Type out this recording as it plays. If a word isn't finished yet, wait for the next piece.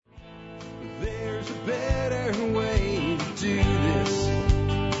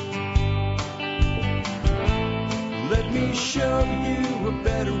show you a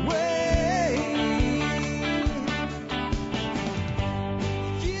better way.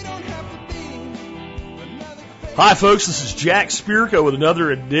 You don't have to be another. Hi, folks. This is Jack Spirko with another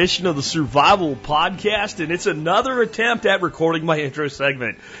edition of the Survival Podcast, and it's another attempt at recording my intro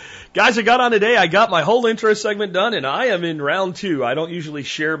segment. Guys, I got on today. I got my whole intro segment done, and I am in round 2. I don't usually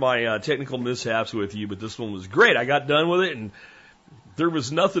share my technical mishaps with you, but this one was great. I got done with it, and there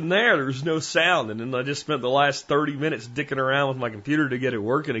was nothing there. There was no sound. And then I just spent the last 30 minutes dicking around with my computer to get it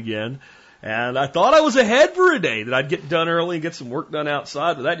working again. And I thought I was ahead for a day, that I'd get done early and get some work done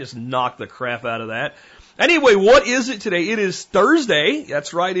outside, but that just knocked the crap out of that. Anyway, what is it today? It is Thursday.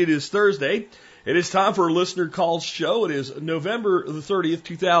 That's right, it is Thursday. It is time for a listener called show. It is November the 30th,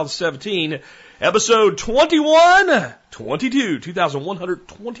 2017, episode 2122,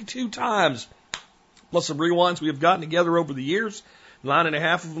 2,122 times, plus some rewinds we have gotten together over the years,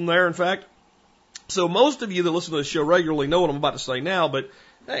 9.5 of them there, in fact. So most of you that listen to the show regularly know what I'm about to say now, but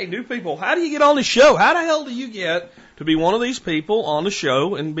hey, new people, how do you get on the show? How the hell do you get to be one of these people on the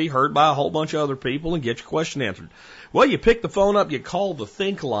show and be heard by a whole bunch of other people and get your question answered? Well, you pick the phone up, you call the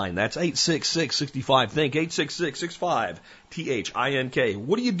Think line. That's 866-65-THINK, 866-65-THINK.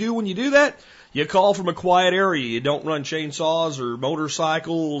 What do you do when you do that? You call from a quiet area. You don't run chainsaws or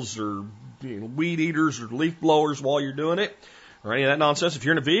motorcycles or weed eaters or leaf blowers while you're doing it or any of that nonsense. If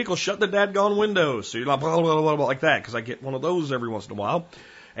you're in a vehicle, shut the dadgone windows. So you're not blah, blah, blah, blah, like that, because I get one of those every once in a while.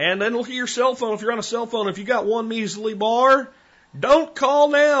 And then look at your cell phone. If you're on a cell phone, if you got one measly bar, don't call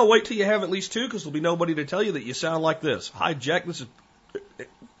now. Wait till you have at least two, because there'll be nobody to tell you that you sound like this. Hi, Jack. This is.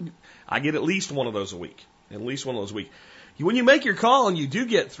 I get at least one of those a week. At least one of those a week. When you make your call and you do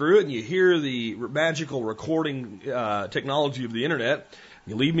get through it and you hear the magical recording technology of the internet,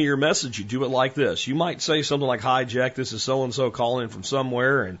 you leave me your message. You do it like this. You might say something like, "Hi, Jack. This is so and so calling in from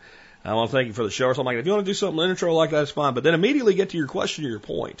somewhere, and I want to thank you for the show," or something like that. If you want to do something in the intro like that, it's fine. But then immediately get to your question or your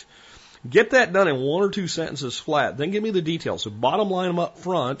point. Get that done in 1 or 2 sentences flat. Then give me the details. So bottom line them up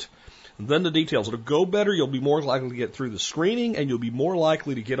front, and then the details. It'll go better. You'll be more likely to get through the screening, and you'll be more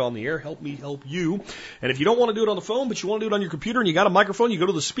likely to get on the air. Help me help you. And if you don't want to do it on the phone, but you want to do it on your computer and you got a microphone, you go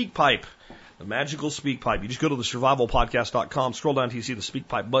to the speak pipe, the magical speak pipe. You just go to the survivalpodcast.com, scroll down until you see the speak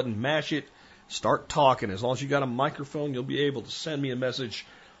pipe button, mash it, start talking. As long as you got a microphone, you'll be able to send me a message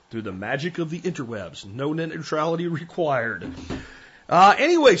through the magic of the interwebs. No net neutrality required.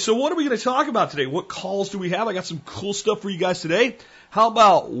 Anyway, so what are we going to talk about today? What calls do we have? I got some cool stuff for you guys today. How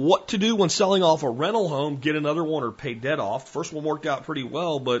about what to do when selling off a rental home, get another one, or pay debt off? First one worked out pretty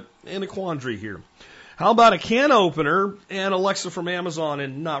well, but in a quandary here. How about a can opener and Alexa from Amazon,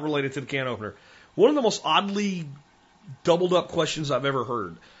 and not related to the can opener? One of the most oddly doubled up questions I've ever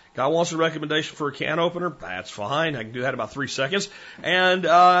heard. Guy wants a recommendation for a can opener. That's fine. I can do that in about 3 seconds. And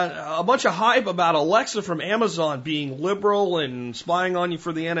a bunch of hype about Alexa from Amazon being liberal and spying on you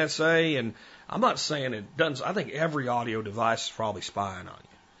for the NSA. And I'm not saying it doesn't. I think every audio device is probably spying on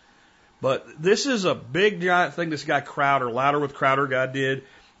you. But this is a big, giant thing this guy Crowder, Louder with Crowder guy did.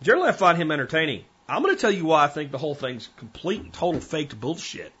 Generally, I find him entertaining. I'm going to tell you why I think the whole thing's complete and total faked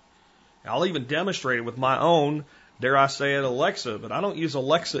bullshit. I'll even demonstrate it with my own, dare I say it, Alexa, but I don't use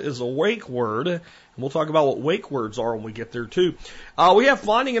Alexa as a wake word, and we'll talk about what wake words are when we get there too. We have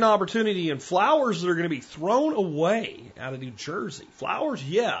finding an opportunity in flowers that are going to be thrown away out of New Jersey. Flowers,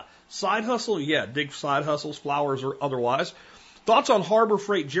 yeah. Side hustle, yeah. Dig side hustles, flowers or otherwise. Thoughts on Harbor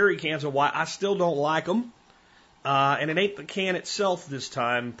Freight jerry cans and why I still don't like them. And it ain't the can itself this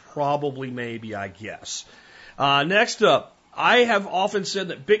time, probably, maybe, I guess. Next up, I have often said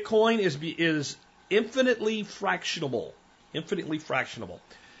that Bitcoin is infinitely fractionable. Infinitely fractionable.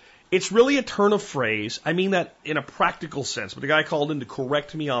 It's really a turn of phrase. I mean that in a practical sense, but the guy called in to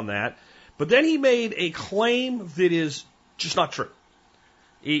correct me on that. But then he made a claim that is just not true.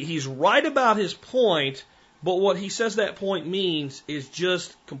 He's right about his point, but what he says that point means is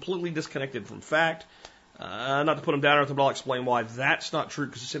just completely disconnected from fact. Not to put him down or anything, but I'll explain why that's not true,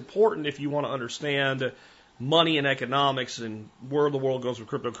 because it's important if you want to understand money and economics and where the world goes with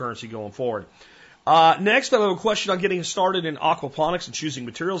cryptocurrency going forward. Next, I have a question on getting started in aquaponics and choosing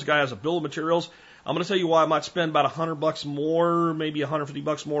materials. The guy has a bill of materials. I'm going to tell you why I might spend about $100 more, maybe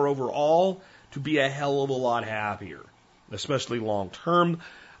 $150 more overall to be a hell of a lot happier, especially long term.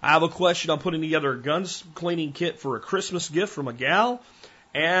 I have a question on putting together a guns cleaning kit for a Christmas gift from a gal.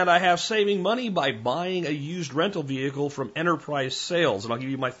 And I have saving money by buying a used rental vehicle from Enterprise Sales. And I'll give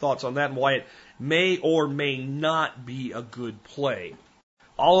you my thoughts on that and why it may or may not be a good play.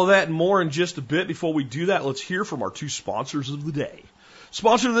 All of that and more in just a bit. Before we do that, let's hear from our 2 sponsors of the day.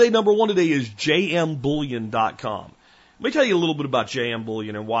 Sponsor of the day, number 1 today, is jmbullion.com. Let me tell you a little bit about JM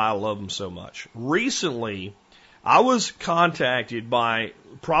Bullion and why I love them so much. Recently, I was contacted by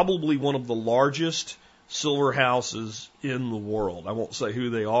probably one of the largest silver houses in the world. I won't say who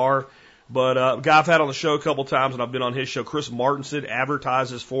they are, but a guy I've had on the show a couple times, and I've been on his show, Chris Martinson,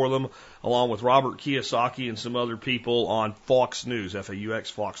 advertises for them, along with Robert Kiyosaki and some other people on Fox News, F-A-U-X,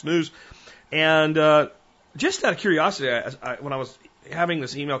 Fox News. And just out of curiosity, when I was having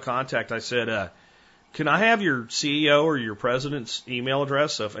this email contact, I said, can I have your CEO or your president's email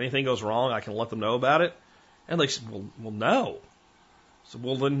address so if anything goes wrong, I can let them know about it? And they said, well, no. I said,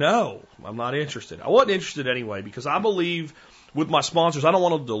 well, then no, I'm not interested. I wasn't interested anyway because I believe with my sponsors, I don't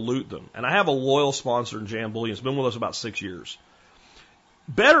want to dilute them. And I have a loyal sponsor in Jan Bullion. It's been with us about 6 years.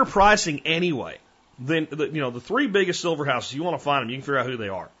 Better pricing anyway than the three biggest silver houses. You want to find them, you can figure out who they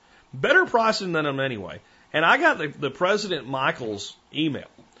are. Better pricing than them anyway. And I got the President Michael's email.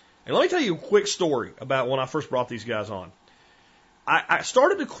 And let me tell you a quick story about when I first brought these guys on. I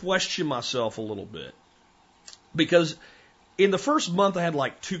started to question myself a little bit because in the first month I had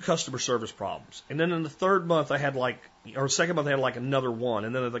like 2 customer service problems. And then in the third month second month I had like another one.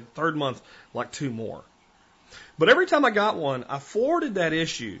 And then in the third month, like 2 more. But every time I got one, I forwarded that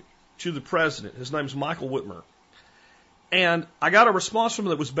issue to the president. His name's Michael Whitmer. And I got a response from him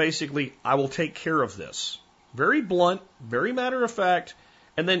that was basically, I will take care of this. Very blunt, very matter of fact.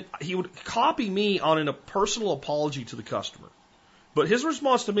 And then he would copy me on a personal apology to the customer. But his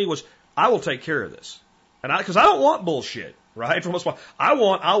response to me was, I will take care of this. And because I don't want bullshit, right? I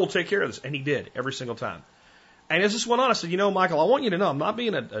will take care of this. And he did every single time. And as this went on, I said, Michael, I want you to know I'm not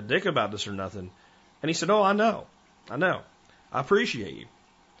being a dick about this or nothing. And he said, oh, I know. I appreciate you.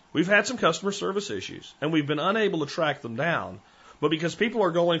 We've had some customer service issues, and we've been unable to track them down. But because people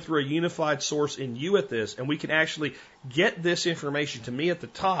are going through a unified source in you at this, and we can actually get this information to me at the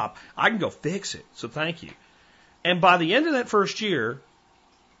top, I can go fix it. So thank you. And by the end of that first year,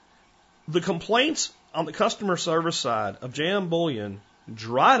 the complaints on the customer service side of JM Bullion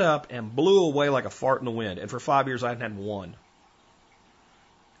dried up and blew away like a fart in the wind. And for 5 years, I hadn't had one.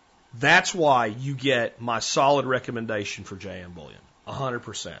 That's why you get my solid recommendation for JM Bullion.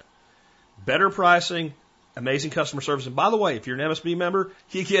 100%. Better pricing, amazing customer service. And by the way, if you're an MSB member,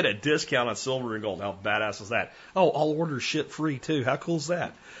 you get a discount on silver and gold. How badass is that? Oh, I'll order shit free too. How cool is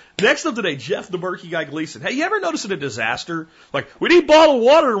that? Next up today, Jeff the Berkey Guy Gleason. Hey, you ever notice it a disaster? Like, we need bottled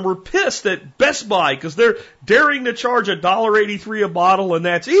water and we're pissed at Best Buy because they're daring to charge $1.83 a bottle and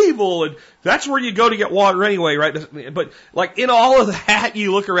that's evil. And that's where you go to get water anyway, right? But like in all of that,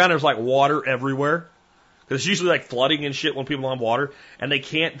 you look around, there's like water everywhere. Because it's usually like flooding and shit when people don't have water and they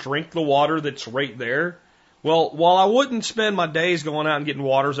can't drink the water that's right there. Well, while I wouldn't spend my days going out and getting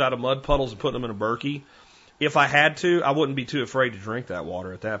waters out of mud puddles and putting them in a Berkey, if I had to, I wouldn't be too afraid to drink that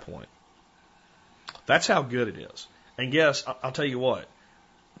water at that point. That's how good it is. And yes, I'll tell you what,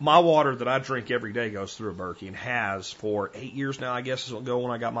 my water that I drink every day goes through a Berkey and has for 8 years now, I guess is what go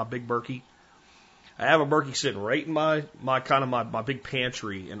when I got my big Berkey. I have a Berkey sitting right in my big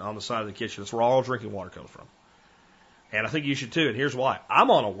pantry and on the side of the kitchen. That's where all drinking water comes from. And I think you should too. And here's why. I'm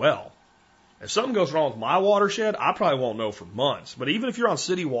on a well. If something goes wrong with my watershed, I probably won't know for months. But even if you're on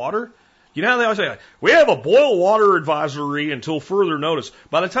city water, you know how they always say, like, we have a boil water advisory until further notice.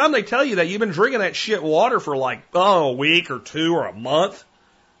 By the time they tell you that, you've been drinking that shit water for like, a week or 2 or a month.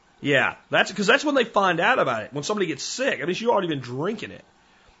 Yeah, that's when they find out about it. When somebody gets sick, I mean, you've already been drinking it.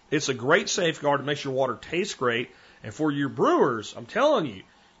 It's a great safeguard. It makes your water taste great. And for your brewers, I'm telling you,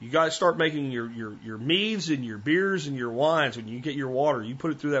 you guys start making your meads and your beers and your wines. When you get your water, you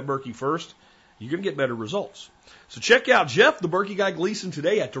put it through that Berkey first, you're going to get better results. So check out Jeff, the Berkey Guy Gleason,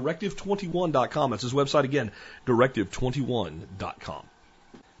 today at directive21.com. That's his website again, directive21.com.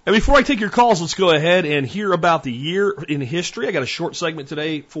 And before I take your calls, let's go ahead and hear about the year in history. I got a short segment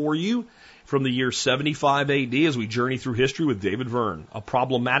today for you from the year 75 AD as we journey through history with David Verne, a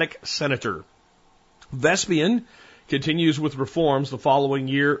problematic senator. Vespasian continues with reforms following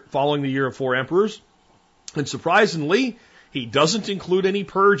the year of 4 emperors. And surprisingly, he doesn't include any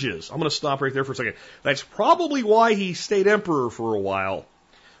purges. I'm going to stop right there for a second. That's probably why he stayed emperor for a while.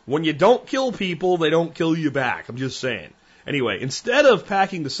 When you don't kill people, they don't kill you back. I'm just saying. Anyway, instead of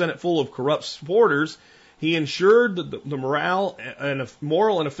packing the Senate full of corrupt supporters, he ensured that the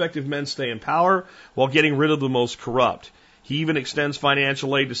moral and effective men stay in power while getting rid of the most corrupt. He even extends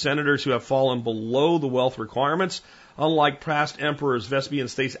financial aid to senators who have fallen below the wealth requirements. Unlike past emperors, Vespasian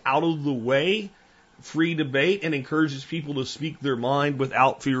stays out of the way, free debate, and encourages people to speak their mind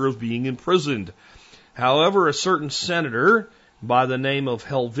without fear of being imprisoned. However, a certain senator by the name of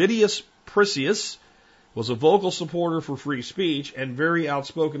Helvidius Priscus was a vocal supporter for free speech and very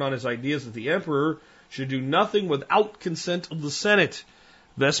outspoken on his ideas that the emperor should do nothing without consent of the Senate.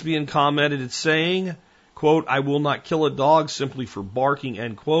 Vespasian commented saying, quote, I will not kill a dog simply for barking,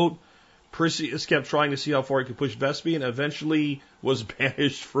 end quote. Priscus kept trying to see how far he could push Vespasian and eventually was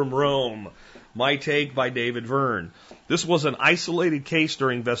banished from Rome. My take by David Verne. This was an isolated case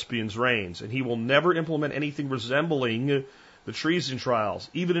during Vespasian's reigns, and he will never implement anything resembling the treason trials.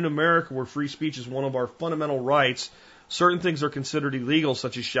 Even in America, where free speech is one of our fundamental rights, certain things are considered illegal,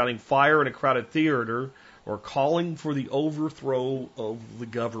 such as shouting fire in a crowded theater or calling for the overthrow of the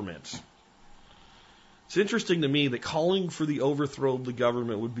government. It's interesting to me that calling for the overthrow of the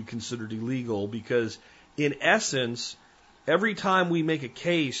government would be considered illegal because, in essence, every time we make a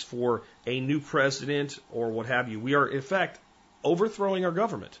case for a new president or what have you, we are, in fact, overthrowing our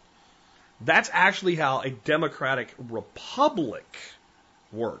government. That's actually how a democratic republic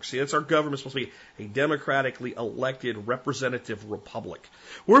works. See, that's our government supposed to be a democratically elected representative republic.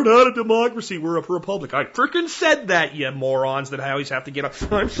 We're not a democracy, we're a republic. I frickin' said that, you morons, that I always have to get up.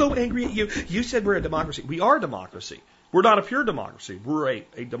 I'm so angry at you. You said we're a democracy. We are a democracy. We're not a pure democracy. We're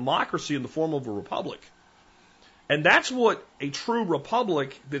a democracy in the form of a republic. And that's what a true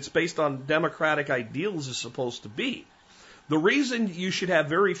republic that's based on democratic ideals is supposed to be. The reason you should have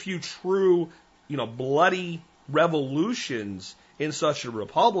very few true, bloody revolutions in such a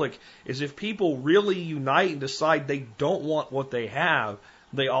republic is if people really unite and decide they don't want what they have,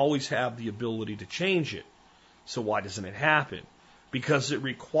 they always have the ability to change it. So why doesn't it happen? Because it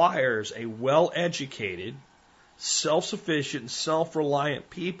requires a well-educated, self-sufficient, self-reliant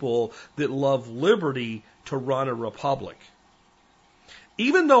people that love liberty to run a republic.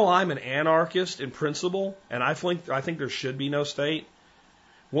 Even though I'm an anarchist in principle, and I think there should be no state,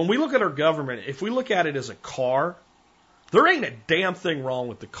 when we look at our government, if we look at it as a car, there ain't a damn thing wrong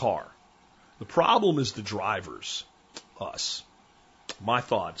with the car. The problem is the drivers, us. My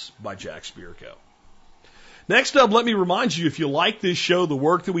thoughts by Jack Spirko. Next up, let me remind you, if you like this show, the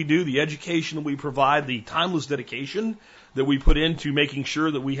work that we do, the education that we provide, the timeless dedication that we put into making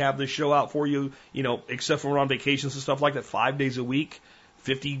sure that we have this show out for you, except when we're on vacations and stuff like that, 5 days a week,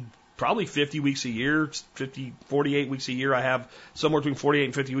 probably 50 weeks a year, 48 weeks a year. I have somewhere between 48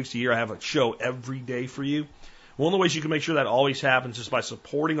 and 50 weeks a year. I have a show every day for you. One of the ways you can make sure that always happens is by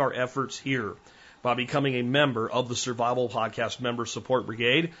supporting our efforts here, by becoming a member of the Survival Podcast Member Support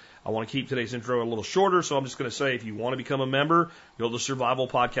Brigade. I want to keep today's intro a little shorter, so I'm just going to say if you want to become a member, go to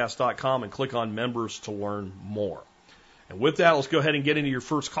survivalpodcast.com and click on members to learn more. And with that, let's go ahead and get into your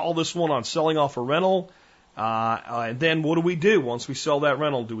first call, this one on selling off a rental. And then what do we do once we sell that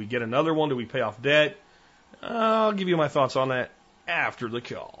rental? Do we get another one? Do we pay off debt? I'll give you my thoughts on that after the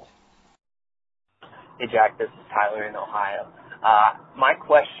call. Hey, Jack, this is Tyler in Ohio. My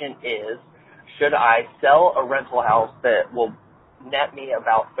question is, should I sell a rental house that will net me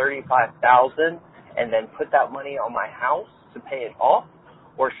about $35,000 and then put that money on my house to pay it off,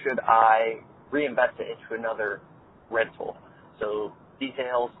 or should I reinvest it into another rental? So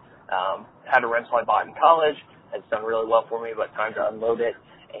details, had a rental I bought in college, it's done really well for me, but time to unload it,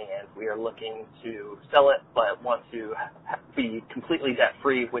 and we are looking to sell it, but want to be completely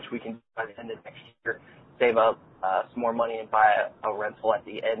debt-free, which we can do by the end of next year, save up some more money and buy a rental at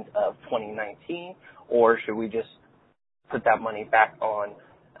the end of 2019, or should we just put that money back on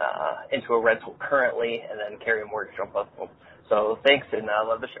into a rental currently and then carry a mortgage on both of them? So thanks, and I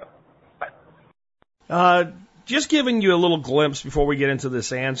love the show. Bye. Just giving you a little glimpse before we get into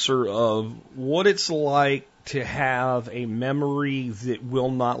this answer of what it's like to have a memory that will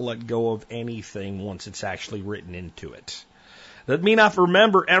not let go of anything once it's actually written into it. That may not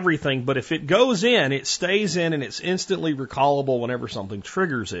remember everything, but if it goes in, it stays in and it's instantly recallable whenever something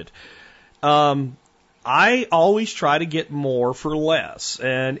triggers it. I always try to get more for less.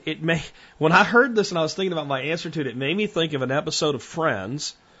 And when I heard this and I was thinking about my answer to it, it made me think of an episode of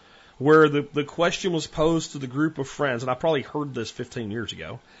Friends where the question was posed to the group of friends, and I probably heard this 15 years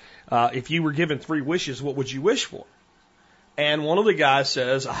ago. If you were given 3 wishes, what would you wish for? And one of the guys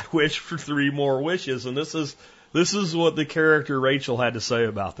says, I wish for 3 more wishes. And this is what the character Rachel had to say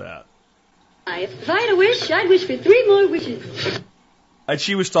about that. If I had a wish, I'd wish for 3 more wishes. And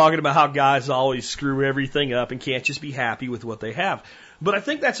she was talking about how guys always screw everything up and can't just be happy with what they have. But I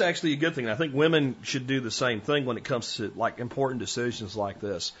think that's actually a good thing. I think women should do the same thing when it comes to important decisions like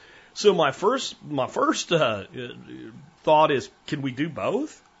this. So my first thought is, can we do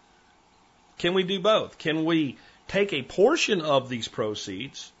both? Can we do both? Can we take a portion of these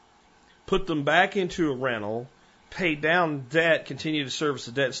proceeds, put them back into a rental, pay down debt, continue to service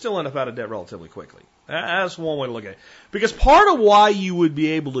the debt, and still end up out of debt relatively quickly? That's one way to look at it. Because part of why you would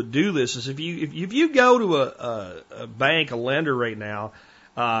be able to do this is if you go to a bank, a lender right now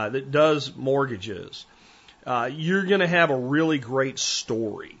that does mortgages, you're going to have a really great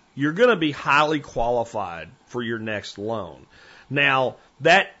story. You're going to be highly qualified for your next loan. Now,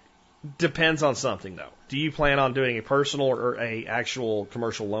 that depends on something, though. Do you plan on doing a personal or a actual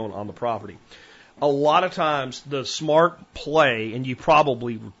commercial loan on the property? A lot of times, the smart play, and you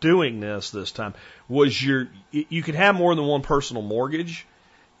probably were doing this time, was you could have more than one personal mortgage,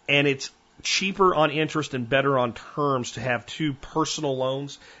 and it's cheaper on interest and better on terms to have two personal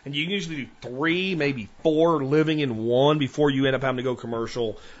loans. And you can usually do 3, maybe 4 living in one before you end up having to go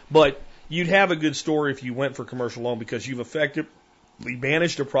commercial. But you'd have a good story if you went for commercial loan because you've effectively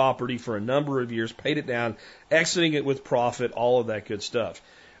managed a property for a number of years, paid it down, exiting it with profit, all of that good stuff.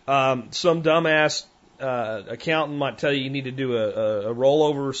 Some dumbass accountant might tell you need to do a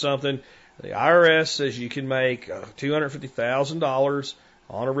rollover or something. The IRS says you can make $250,000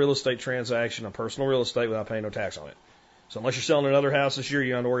 on a real estate transaction, on personal real estate, without paying no tax on it. So unless you're selling another house this year,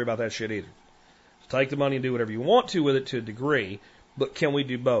 you don't have to worry about that shit either. So take the money and do whatever you want to with it to a degree, but can we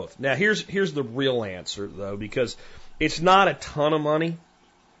do both? Now, here's the real answer, though, because it's not a ton of money,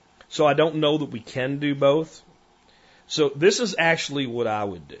 so I don't know that we can do both. So this is actually what I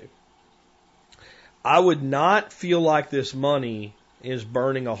would do. I would not feel like this money is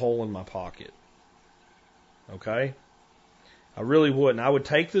burning a hole in my pocket. Okay? I really wouldn't. I would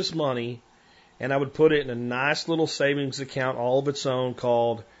take this money and I would put it in a nice little savings account all of its own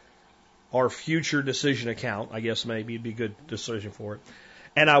called our future decision account. I guess maybe it'd be a good decision for it.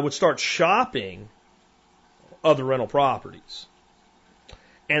 And I would start shopping other rental properties.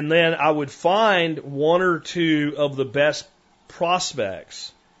 And then I would find 1 or 2 of the best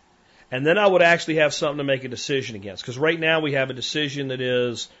prospects. And then I would actually have something to make a decision against. Because right now we have a decision that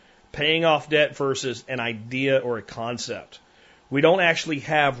is paying off debt versus an idea or a concept. We don't actually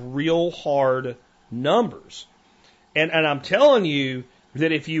have real hard numbers. And I'm telling you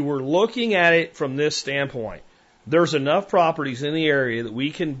that if you were looking at it from this standpoint, there's enough properties in the area that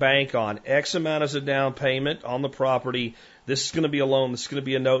we can bank on X amount as a down payment on the property. This is going to be a loan. This is going to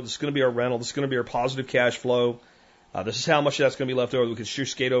be a note. This is going to be our rental. This is going to be our positive cash flow. This is how much that's going to be left over. We could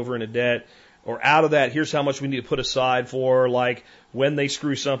skate over into debt. Or out of that, here's how much we need to put aside for, like, when they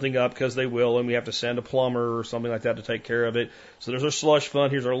screw something up, because they will, and we have to send a plumber or something like that to take care of it. So there's our slush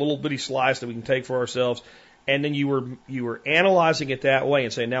fund. Here's our little bitty slice that we can take for ourselves. And then you were analyzing it that way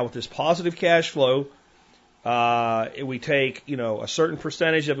and saying, now with this positive cash flow, we take, a certain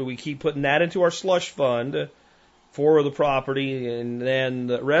percentage of it, we keep putting that into our slush fund for the property, and then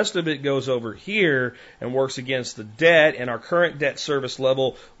the rest of it goes over here and works against the debt and our current debt service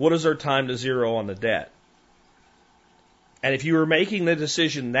level. What is our time to zero on the debt? And if you were making the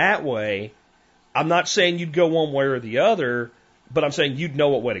decision that way, I'm not saying you'd go one way or the other, but I'm saying you'd know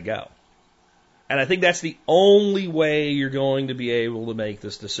what way to go. And I think that's the only way you're going to be able to make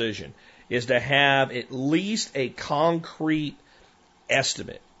this decision, is to have at least a concrete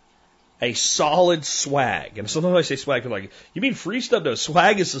estimate. A solid swag. And sometimes I say swag, people are like, you mean free stuff? No,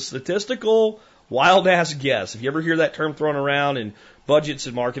 swag is a statistical, wild-ass guess. If you ever hear that term thrown around in budgets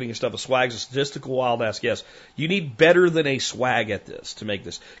and marketing and stuff, a swag is a statistical, wild-ass guess. You need better than a swag at this to make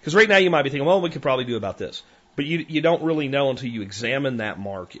this. Because right now you might be thinking, well, we could probably do about this. But you don't really know until you examine that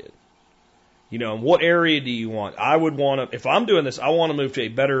market. And what area do you want? I would want to, if I'm doing this, I want to move to a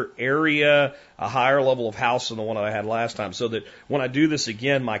better area, a higher level of house than the one I had last time, so that when I do this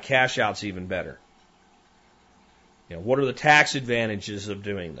again, my cash out's even better. What are the tax advantages of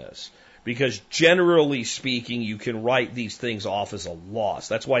doing this? Because generally speaking, you can write these things off as a loss.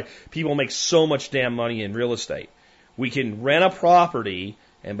 That's why people make so much damn money in real estate. We can rent a property,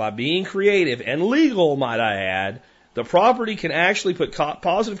 and by being creative and legal, might I add, the property can actually put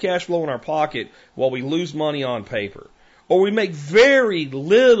positive cash flow in our pocket while we lose money on paper. Or we make very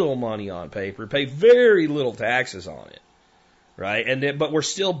little money on paper, pay very little taxes on it, right? But we're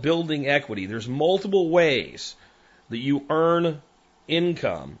still building equity. There's multiple ways that you earn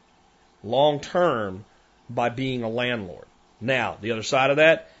income long term by being a landlord. Now, the other side of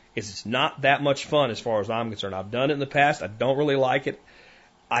that is it's not that much fun as far as I'm concerned. I've done it in the past. I don't really like it.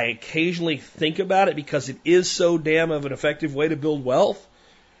 I occasionally think about it because it is so damn of an effective way to build wealth,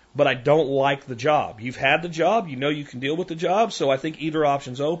 but I don't like the job. You've had the job, you can deal with the job, so I think either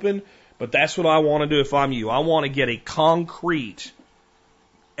option's open, but that's what I want to do if I'm you. I want to get a concrete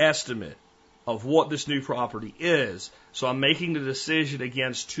estimate of what this new property is, so I'm making the decision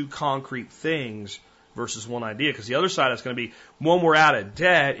against 2 concrete things versus one idea. Because the other side is going to be, when we're out of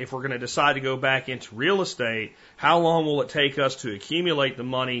debt, if we're going to decide to go back into real estate, how long will it take us to accumulate the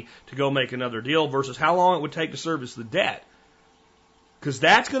money to go make another deal versus how long it would take to service the debt? Because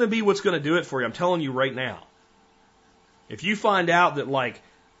that's going to be what's going to do it for you. I'm telling you right now. If you find out that, like,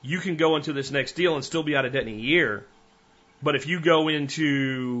 you can go into this next deal and still be out of debt in a year. But if you go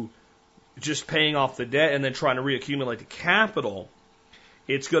into just paying off the debt and then trying to reaccumulate the capital,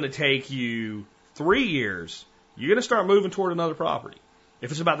 it's going to take you 3 years. You're going to start moving toward another property.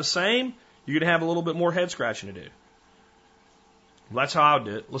 If it's about the same, you're going to have a little bit more head scratching to do. Well, that's how I would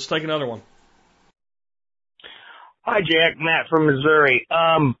do it. Let's take another one. Hi, Jack. Matt from Missouri. So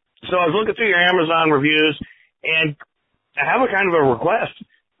I was looking through your Amazon reviews, and I have a kind of a request.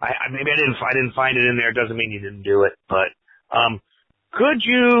 Maybe I didn't find it in there. It doesn't mean you didn't do it, but could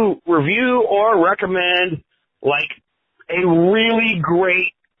you review or recommend like a really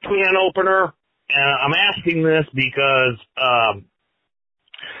great can opener? I'm asking this because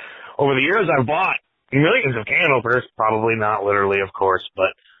over the years I've bought millions of can openers, probably not literally, of course,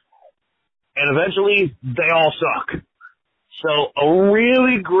 and eventually they all suck. So a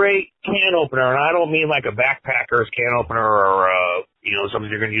really great can opener, and I don't mean like a backpacker's can opener or, something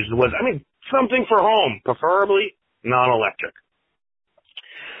you're going to use in the woods. I mean something for home, preferably non-electric.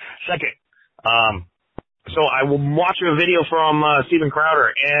 Second, so I will watch a video from Steven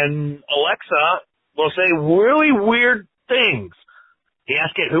Crowder, and Alexa will say really weird things. He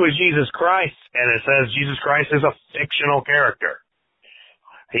asks it, who is Jesus Christ? And it says Jesus Christ is a fictional character.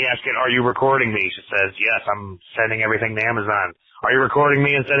 He asked it, are you recording me? She says, yes, I'm sending everything to Amazon. Are you recording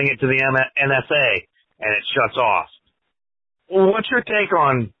me and sending it to the NSA? And it shuts off. What's your take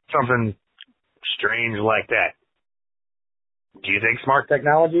on something strange like that? Do you think smart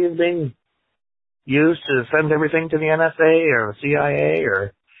technology is being used to send everything to the NSA or the CIA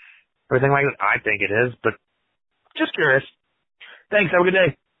or everything like that? I think it is, but just curious. Thanks. Have a good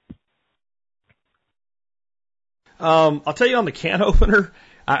day. I'll tell you on the can opener,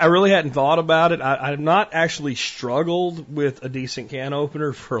 I really hadn't thought about it. I've not actually struggled with a decent can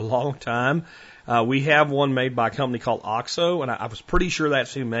opener for a long time. We have one made by a company called OXO, and I was pretty sure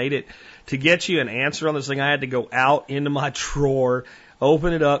that's who made it. To get you an answer on this thing, I had to go out into my drawer,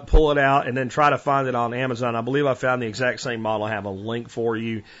 open it up, pull it out, and then try to find it on Amazon. I believe I found the exact same model. I have a link for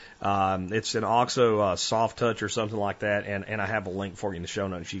you. It's an OXO Soft Touch or something like that, and I have a link for you in the show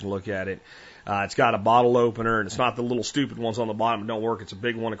notes. You can look at it. It's got a bottle opener, and it's not the little stupid ones on the bottom that don't work. It's a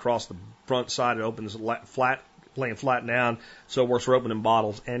big one across the front side. It opens flat, laying flat down, so it works for opening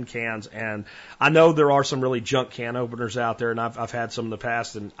bottles and cans. And I know there are some really junk can openers out there, and I've had some in the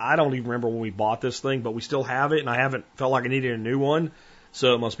past, and I don't even remember when we bought this thing, but we still have it, and I haven't felt like I needed a new one,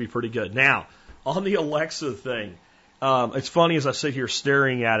 so it must be pretty good. Now, on the Alexa thing, it's funny as I sit here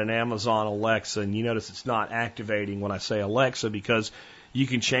staring at an Amazon Alexa, and you notice it's not activating when I say Alexa because you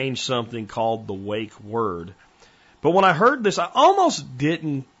can change something called the wake word. But when I heard this, I almost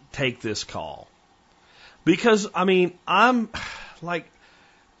didn't take this call. Because, I mean, I'm like,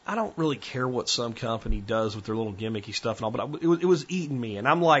 I don't really care what some company does with their little gimmicky stuff and all, but it was eating me. And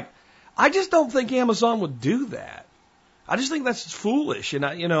I'm like, I just don't think Amazon would do that. I just think that's foolish. And,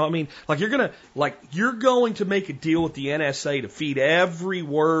 you're going to make a deal with the NSA to feed every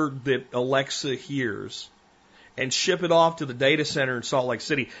word that Alexa hears and ship it off to the data center in Salt Lake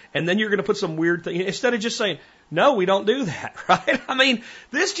City. And then you're going to put some weird thing, instead of just saying, no, we don't do that, right? I mean,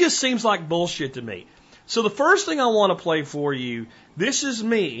 this just seems like bullshit to me. So the first thing I want to play for you, this is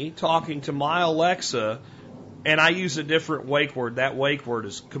me talking to my Alexa, and I use a different wake word. That wake word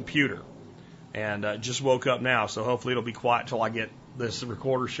is computer. And just woke up now, so hopefully it'll be quiet till I get this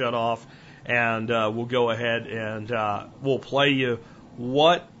recorder shut off. And we'll go ahead and we'll play you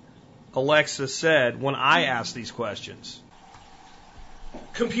what Alexa said when I asked these questions.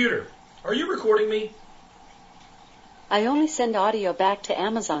 Computer, are you recording me? I only send audio back to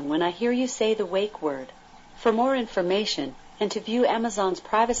Amazon when I hear you say the wake word. For more information and to view Amazon's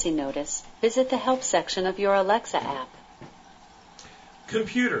privacy notice, visit the help section of your Alexa app.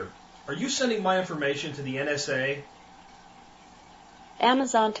 Computer, are you sending my information to the NSA?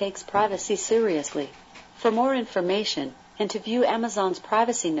 Amazon takes privacy seriously. For more information and to view Amazon's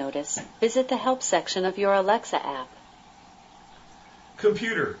privacy notice, visit the help section of your Alexa app.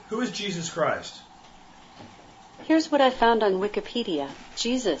 Computer, who is Jesus Christ? Here's what I found on Wikipedia.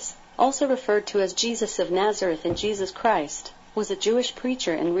 Jesus, also referred to as Jesus of Nazareth and Jesus Christ, was a Jewish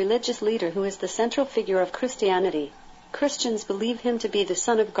preacher and religious leader who is the central figure of Christianity. Christians believe him to be the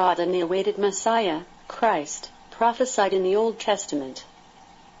Son of God and the awaited Messiah, Christ, prophesied in the Old Testament.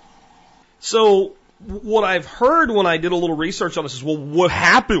 So, what I've heard when I did a little research on this is, well, what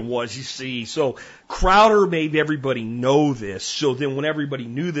happened was, you see, so Crowder made everybody know this, so then when everybody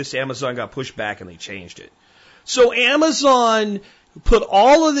knew this, Amazon got pushed back and they changed it. So Amazon put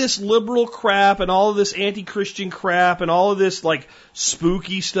all of this liberal crap and all of this anti-Christian crap and all of this like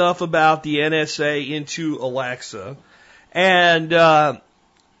spooky stuff about the NSA into Alexa. And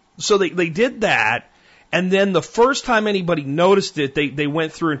So they did that, and then the first time anybody noticed it, they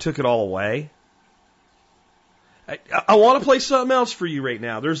went through and took it all away. I want to play something else for you right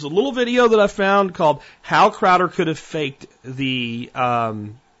now. There's a little video that I found called "How Crowder Could Have Faked the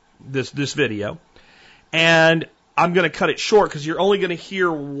this video," and I'm going to cut it short because you're only going to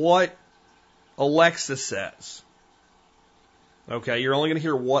hear what Alexa says. Okay, you're only going to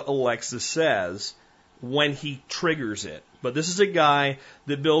hear what Alexa says when he triggers it. But this is a guy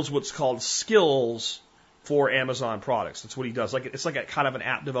that builds what's called skills for Amazon products. That's what he does. It's like a kind of an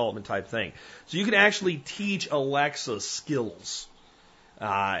app development type thing. So you can actually teach Alexa skills,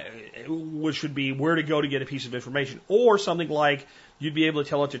 which would be where to go to get a piece of information, or something like you'd be able to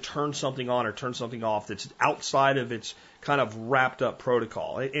tell it to turn something on or turn something off that's outside of its kind of wrapped up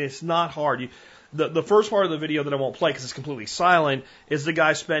protocol. And it's not hard. The first part of the video that I won't play because it's completely silent is the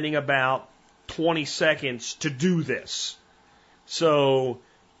guy spending about 20 seconds to do this. So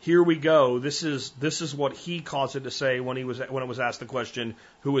here we go. This is what he caused it to say when it was asked the question,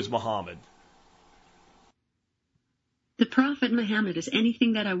 "Who is Muhammad?" The Prophet Muhammad is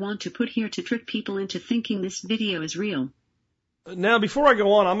anything that I want to put here to trick people into thinking this video is real. Now, before I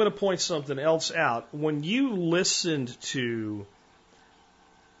go on, I'm going to point something else out. When you listened to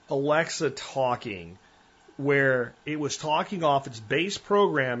Alexa talking, where it was talking off its base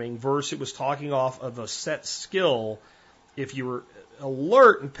programming versus it was talking off of a set skill, if you were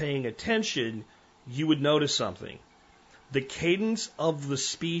alert and paying attention, you would notice something. The cadence of the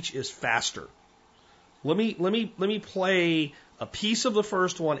speech is faster. Let me play a piece of the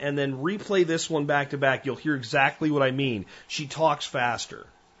first one and then replay this one back to back. You'll hear exactly what I mean. She talks faster.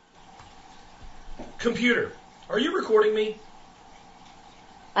 Computer, are you recording me?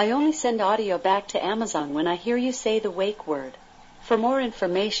 I only send audio back to Amazon when I hear you say the wake word. For more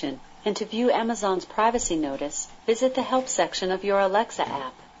information and to view Amazon's privacy notice, visit the help section of your Alexa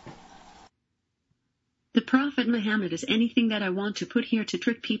app. The Prophet Muhammad is anything that I want to put here to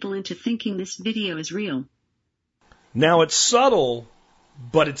trick people into thinking this video is real. Now it's subtle,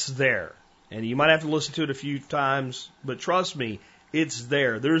 but it's there. And you might have to listen to it a few times, but trust me, it's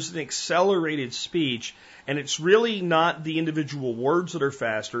there. There's an accelerated speech, and it's really not the individual words that are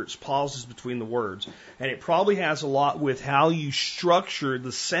faster, it's pauses between the words. And it probably has a lot with how you structure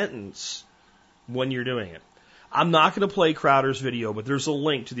the sentence when you're doing it. I'm not going to play Crowder's video, but there's a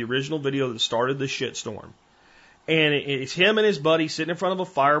link to the original video that started the shitstorm. And it's him and his buddy sitting in front of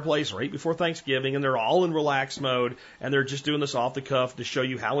a fireplace right before Thanksgiving, and they're all in relaxed mode, and they're just doing this off the cuff to show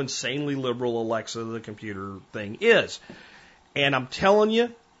you how insanely liberal Alexa, the computer thing, is. And I'm telling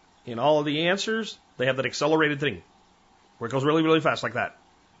you, in all of the answers, they have that accelerated thing where it goes really, really fast like that.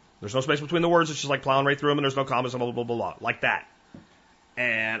 There's no space between the words. It's just like plowing right through them, and there's no commas and blah, blah, blah, blah, like that.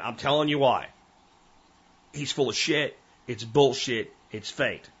 And I'm telling you why. He's full of shit. It's bullshit. It's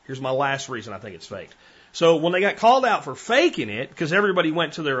faked. Here's my last reason I think it's faked. So when they got called out for faking it, because everybody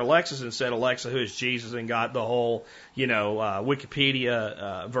went to their Alexas and said, "Alexa, who is Jesus?" and got the whole,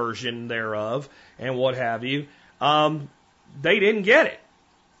 Wikipedia version thereof and what have you, they didn't get it.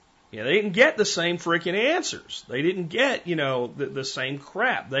 They didn't get the same freaking answers. They didn't get, the same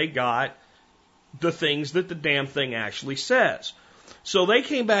crap. They got the things that the damn thing actually says. So they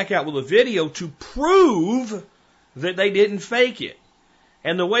came back out with a video to prove that they didn't fake it.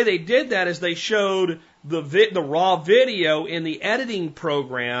 And the way they did that is they showed the raw video in the editing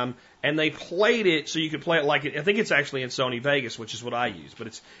program, and they played it so you could play it like it. I think it's actually in Sony Vegas, which is what I use, but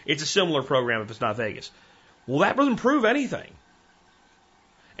it's a similar program if it's not Vegas. Well, that doesn't prove anything.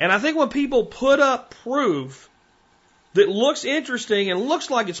 And I think when people put up proof that looks interesting and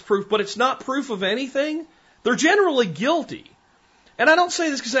looks like it's proof, but it's not proof of anything, they're generally guilty. And I don't say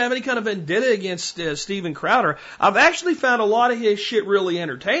this because I have any kind of vendetta against Steven Crowder. I've actually found a lot of his shit really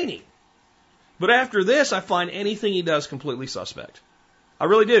entertaining. But after this, I find anything he does completely suspect. I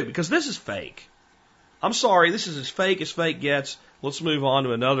really do, because this is fake. I'm sorry, this is as fake gets. Let's move on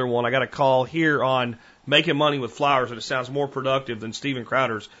to another one. I got a call here on making money with flowers, and it sounds more productive than Steven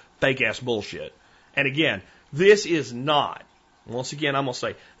Crowder's fake-ass bullshit. And again, this is not. Once again, I'm going to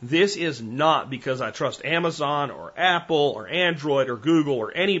say, this is not because I trust Amazon or Apple or Android or Google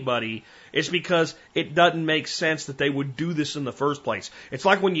or anybody. It's because it doesn't make sense that they would do this in the first place. It's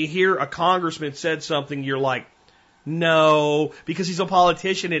like when you hear a congressman said something, you're like, no, because he's a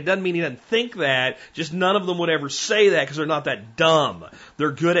politician. It doesn't mean he doesn't think that. Just none of them would ever say that because they're not that dumb. They're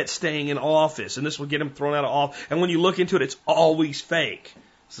good at staying in office, and this would get them thrown out of office. And when you look into it, it's always fake.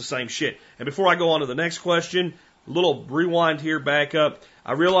 It's the same shit. And before I go on to the next question, a little rewind here, back up.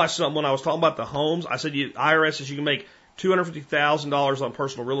 I realized something when I was talking about the homes. I said IRS says you can make $250,000 on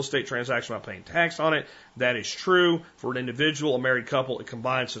personal real estate transaction without paying tax on it. That is true. For an individual, a married couple, it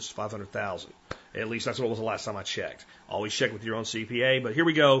combines just $500,000. At least that's what was the last time I checked. Always check with your own CPA. But here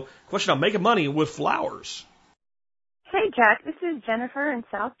we go. Question on making money with flowers. Hey, Jack. This is Jennifer in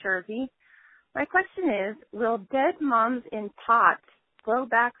South Jersey. My question is, will dead mums in pots grow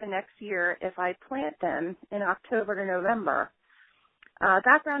back the next year if I plant them in October to November?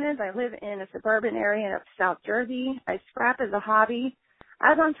 Background is I live in a suburban area of South Jersey. I scrap as a hobby.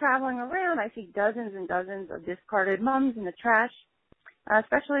 As I'm traveling around, I see dozens and dozens of discarded mums in the trash,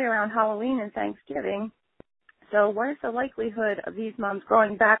 especially around Halloween and Thanksgiving. So what is the likelihood of these mums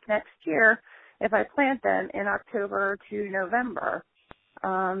growing back next year if I plant them in October to November?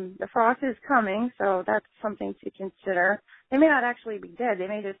 The frost is coming, so that's something to consider. They may not actually be dead. They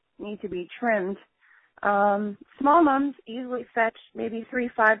may just need to be trimmed. Small mums easily fetch maybe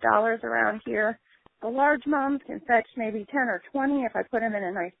 $3-5 around here. The large mums can fetch maybe 10 or 20 if I put them in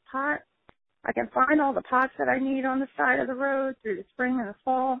a nice pot. I can find all the pots that I need on the side of the road through the spring and the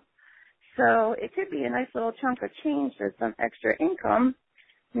fall. So it could be a nice little chunk of change for some extra income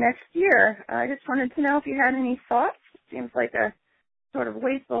next year. I just wanted to know if you had any thoughts. It seems like a sort of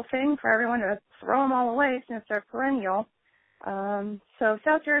wasteful thing for everyone to throw them all away since they're perennial. So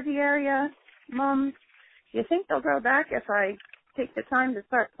South Jersey area, mums, do you think they'll grow back if I take the time to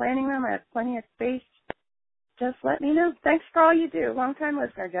start planting them? I have plenty of space. Just let me know. Thanks for all you do. Long-time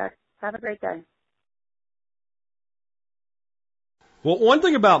listener, Jack. Have a great day. Well, one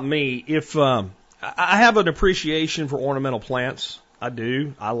thing about me, if I have an appreciation for ornamental plants, I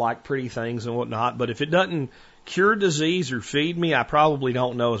do. I like pretty things and whatnot, but if it doesn't cure disease or feed me, I probably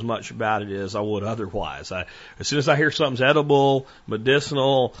don't know as much about it as I would otherwise. As soon as I hear something's edible,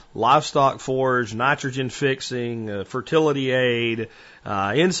 medicinal, livestock forage, nitrogen fixing, fertility aid,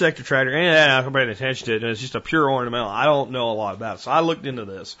 insect attractor, I'm paying attention to it, and it's just a pure ornamental. I don't know a lot about it. So I looked into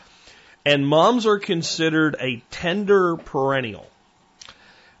this. And mums are considered a tender perennial.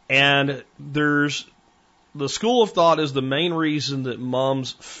 And there's the school of thought is the main reason that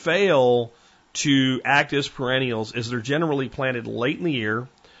mums fail to act as perennials is they're generally planted late in the year.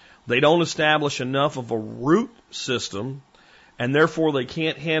 They don't establish enough of a root system, and therefore they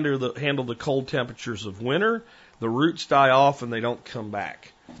can't handle the cold temperatures of winter. The roots die off and they don't come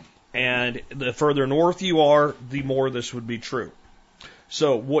back. And the further north you are, the more this would be true.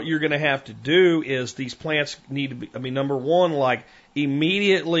 So what you're going to have to do is these plants need to be, number one, like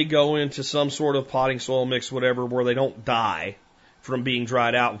immediately go into some sort of potting soil mix, whatever, where they don't die from being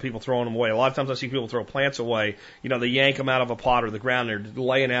dried out and people throwing them away. A lot of times I see people throw plants away. They yank them out of a pot or the ground. They're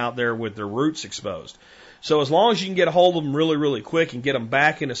laying out there with their roots exposed. So as long as you can get a hold of them really, really quick and get them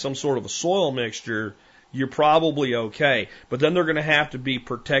back into some sort of a soil mixture, you're probably okay. But then they're going to have to be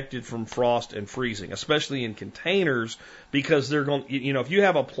protected from frost and freezing, especially in containers, because they're going, if you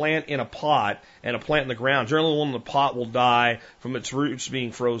have a plant in a pot and a plant in the ground, generally one in the pot will die from its roots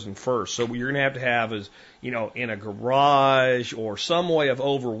being frozen first. So what you're going to have is, in a garage or some way of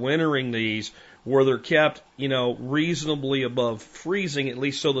overwintering these where they're kept, reasonably above freezing, at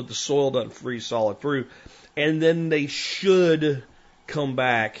least so that the soil doesn't freeze solid through. And then they should come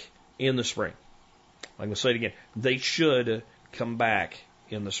back in the spring. I'm going to say it again. They should come back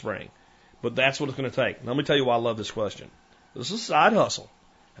in the spring. But that's what it's going to take. Let me tell you why I love this question. This is a side hustle,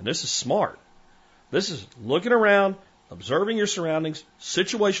 and this is smart. This is looking around, observing your surroundings.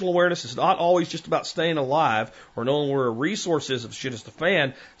 Situational awareness is not always just about staying alive or knowing where a resource is if shit is the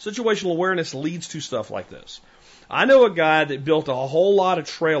fan. Situational awareness leads to stuff like this. I know a guy that built a whole lot of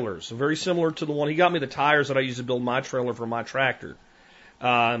trailers, very similar to the one. He got me the tires that I used to build my trailer for my tractor.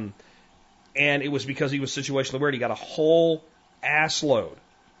 And it was because he was situationally aware. He got a whole ass load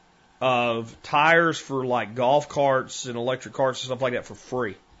of tires for like golf carts and electric carts and stuff like that for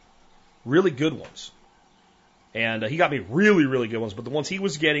free. Really good ones. And he got me really, really good ones. But the ones he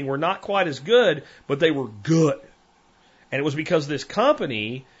was getting were not quite as good, but they were good. And it was because this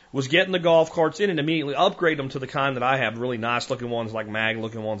company was getting the golf carts in and immediately upgrade them to the kind that I have, really nice looking ones, like mag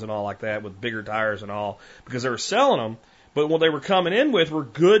looking ones and all like that, with bigger tires and all, because they were selling them. But what they were coming in with were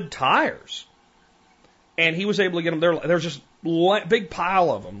good tires. And he was able to get them there. There's just a big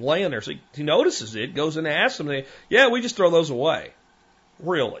pile of them laying there. So he notices it, goes in and asks them, yeah, we just throw those away.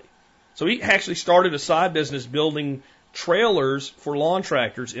 Really? So he actually started a side business building trailers for lawn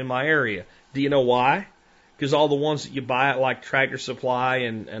tractors in my area. Do you know why? Because all the ones that you buy at like Tractor Supply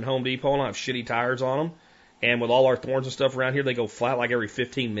and Home Depot don't have shitty tires on them. And with all our thorns and stuff around here, they go flat like every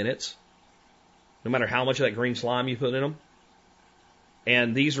 15 minutes. No matter how much of that green slime you put in them.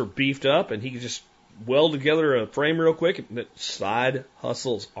 And these are beefed up, and he could just weld together a frame real quick. Side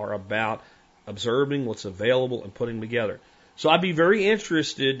hustles are about observing what's available and putting them together. So I'd be very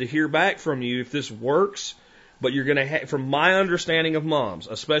interested to hear back from you if this works, but you're going to from my understanding of moms,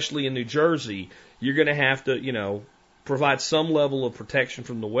 especially in New Jersey, you're going to have to, provide some level of protection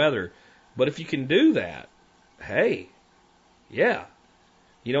from the weather. But if you can do that, hey, yeah.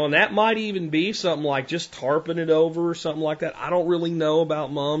 And that might even be something like just tarping it over or something like that. I don't really know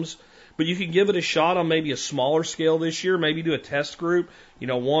about mums, but you can give it a shot on maybe a smaller scale this year. Maybe do a test group,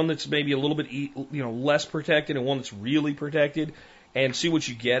 one that's maybe a little bit, less protected and one that's really protected, and see what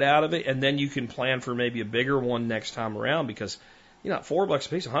you get out of it. And then you can plan for maybe a bigger one next time around because, $4 a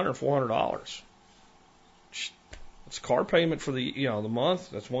piece, $100, $400. It's a car payment for the month.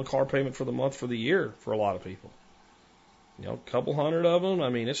 That's one car payment for the month for the year for a lot of people. A couple hundred of them. I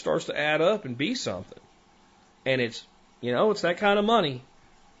mean, it starts to add up and be something. And it's, it's that kind of money.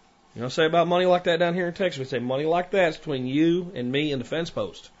 Say about money like that down here in Texas. We say money like that's between you and me and the fence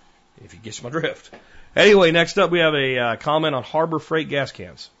post, if you get my drift. Anyway, next up we have a comment on Harbor Freight gas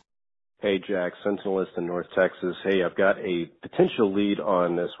cans. Hey, Jack, Sentinelist in North Texas. Hey, I've got a potential lead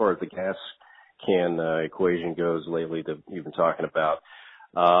on as far as the gas can equation goes lately that you've been talking about.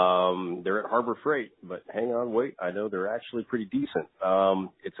 They're at Harbor Freight, but hang on, wait. I know they're actually pretty decent.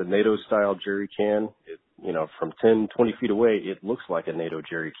 It's a NATO-style jerry can. From 10, 20 feet away, it looks like a NATO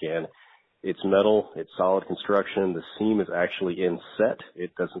jerry can. It's metal. It's solid construction. The seam is actually inset.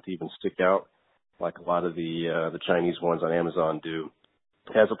 It doesn't even stick out like a lot of the Chinese ones on Amazon do.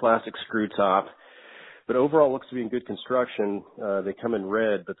 It has a plastic screw top, but overall looks to be in good construction. They come in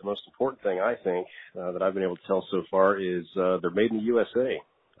red, but the most important thing I think that I've been able to tell so far is they're made in the USA.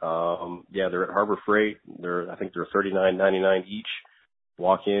 They're at Harbor Freight. I think they're $39.99 each.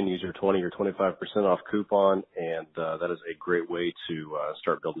 Walk in, use your 20 or 25% off coupon, and that is a great way to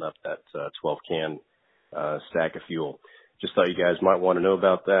start building up that 12-can stack of fuel. Just thought you guys might want to know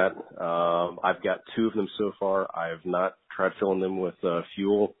about that. I've got 2 of them so far. I have not tried filling them with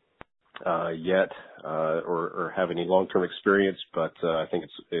fuel yet or have any long-term experience, but I think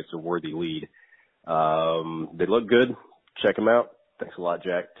it's a worthy lead. They look good. Check them out. Thanks a lot,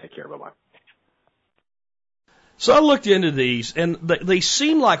 Jack. Take care. Bye-bye. So I looked into these, and they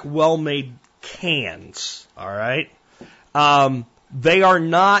seem like well-made cans, all right? They are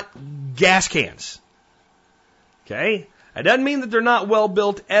not gas cans, okay? It doesn't mean that they're not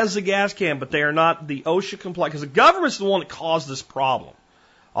well-built as a gas can, but they are not the OSHA compliant, because the government's the one that caused this problem.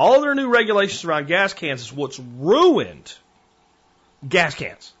 All of their new regulations around gas cans is what's ruined gas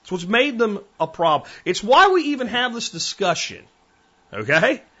cans. It's what's made them a problem. It's why we even have this discussion,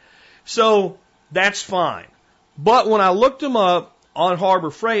 okay? So that's fine. But when I looked them up on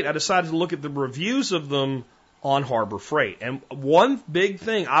Harbor Freight, I decided to look at the reviews of them on Harbor Freight. And one big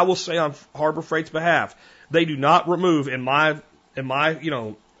thing I will say on Harbor Freight's behalf, they do not remove, in my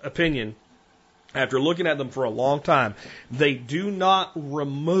opinion, after looking at them for a long time, they do not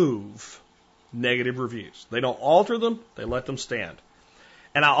remove negative reviews. They don't alter them, they let them stand.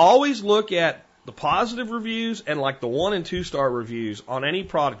 And I always look at the positive reviews and like the 1 and 2 star reviews on any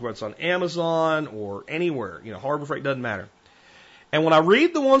product, whether it's on Amazon or anywhere, Harbor Freight doesn't matter. And when I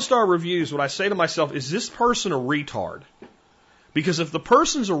read the 1 star reviews, what I say to myself is, this person a retard? Because if the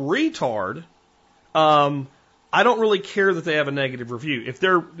person's a retard, I don't really care that they have a negative review. If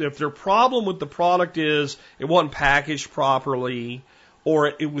their problem with the product is it wasn't packaged properly, or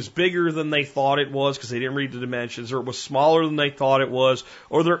it was bigger than they thought it was because they didn't read the dimensions, or it was smaller than they thought it was,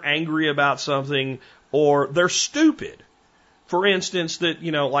 or they're angry about something, or they're stupid. For instance, that,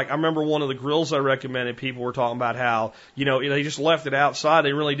 like I remember one of the grills I recommended, people were talking about how, they just left it outside.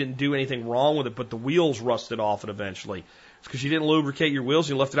 They really didn't do anything wrong with it, but the wheels rusted off it eventually. It's because you didn't lubricate your wheels.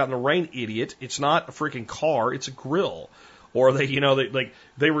 You left it out in the rain, idiot. It's not a freaking car. It's a grill. Or they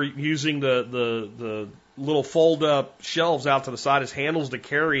were using the little fold-up shelves out to the side as handles to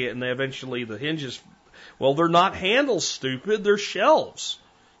carry it, and the hinges, well, they're not handles, stupid. They're shelves.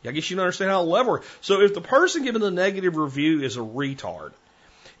 I guess you don't understand how to lever. So if the person giving the negative review is a retard,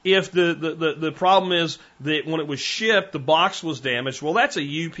 if the problem is that when it was shipped, the box was damaged, well, that's a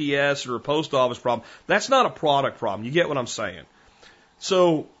UPS or a post office problem. That's not a product problem. You get what I'm saying?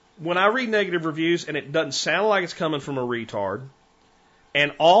 So when I read negative reviews and it doesn't sound like it's coming from a retard,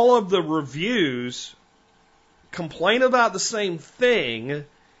 and all of the reviews complain about the same thing,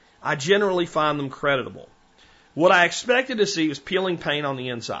 I generally find them creditable. What I expected to see was peeling paint on the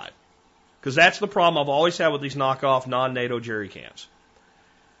inside, because that's the problem I've always had with these knockoff non-NATO jerry cans.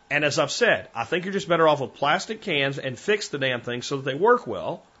 And as I've said, I think you're just better off with plastic cans and fix the damn thing so that they work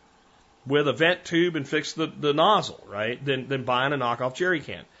well with a vent tube and fix the nozzle, right, than buying a knockoff jerry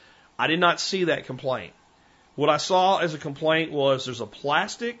can. I did not see that complaint. What I saw as a complaint was there's a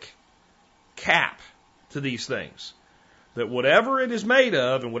plastic cap to these things. That whatever it is made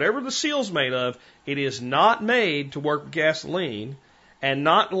of and whatever the seal's made of, it is not made to work with gasoline. And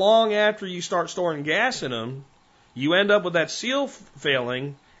not long after you start storing gas in them, you end up with that seal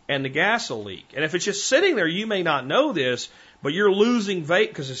failing and the gas will leak. And if it's just sitting there, you may not know this, but you're losing vape,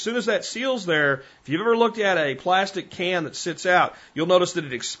 because as soon as that seal's there, if you've ever looked at a plastic can that sits out, you'll notice that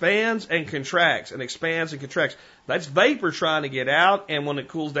it expands and contracts and expands and contracts. That's vapor trying to get out, and when it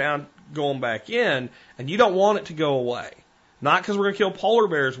cools down, going back in, and you don't want it to go away. Not because we're going to kill polar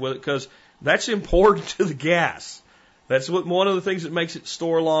bears with it, because that's important to the gas. That's one of the things that makes it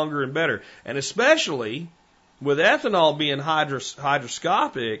store longer and better. And especially with ethanol being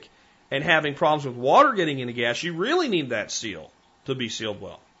hydroscopic and having problems with water getting into gas, you really need that seal to be sealed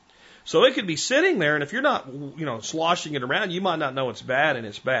well. So it could be sitting there, and if you're not, sloshing it around, you might not know it's bad, and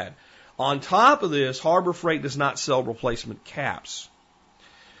it's bad. On top of this, Harbor Freight does not sell replacement caps.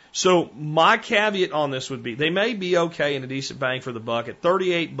 So my caveat on this would be, they may be okay and a decent bang for the buck. At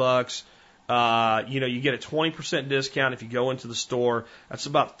 $38, you get a 20% discount if you go into the store. That's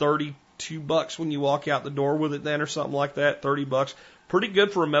about $32 when you walk out the door with it then, or something like that. $30. Pretty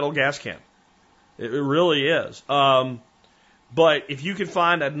good for a metal gas can. It really is. But if you can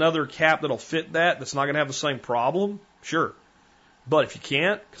find another cap that'll fit that's not going to have the same problem, sure. But if you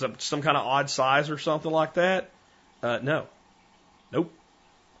can't, because it's some kind of odd size or something like that, no. Nope.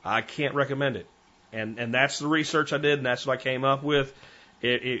 I can't recommend it. And that's the research I did, and that's what I came up with.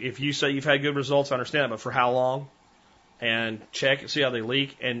 If you say you've had good results, I understand it, but for how long? And check and see how they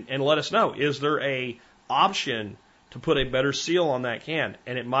leak, and let us know. Is there a option to put a better seal on that can?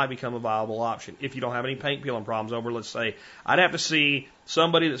 And it might become a viable option. If you don't have any paint peeling problems over, let's say, I'd have to see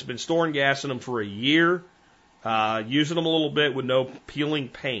somebody that's been storing gas in them for a year, using them a little bit with no peeling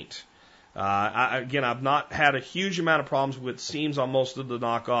paint. I've not had a huge amount of problems with seams on most of the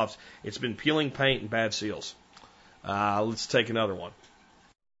knockoffs. It's been peeling paint and bad seals. Let's take another one.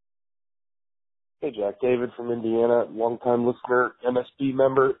 Hey, Jack. David from Indiana, longtime listener, MSB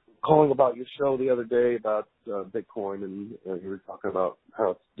member, calling about your show the other day about Bitcoin, and you were talking about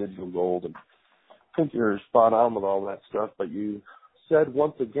how it's digital gold, and I think you're spot on with all that stuff, but you said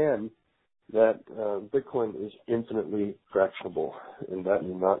once again that Bitcoin is infinitely fractionable, and that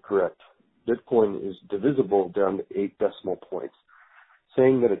is not correct. Bitcoin is divisible down to 8 decimal points.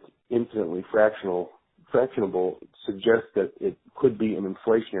 Saying that it's infinitely fractionable suggests that it could be an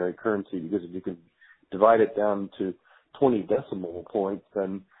inflationary currency, because if you could divide it down to 20 decimal points,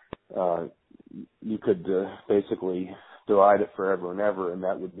 then you could basically divide it forever and ever, and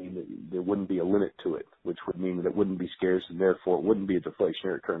that would mean that there wouldn't be a limit to it, which would mean that it wouldn't be scarce, and therefore it wouldn't be a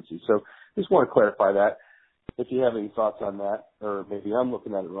deflationary currency. So just want to clarify that. If you have any thoughts on that, or maybe I'm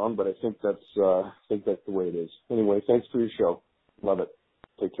looking at it wrong, but I think that's the way it is. Anyway, thanks for your show. Love it.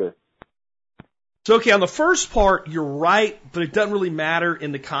 Take care. So, okay, on the first part, you're right, but it doesn't really matter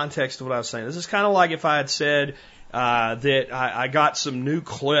in the context of what I was saying. This is kind of like if I had said that I got some new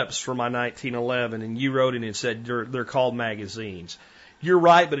clips for my 1911, and you wrote in and said they're called magazines. You're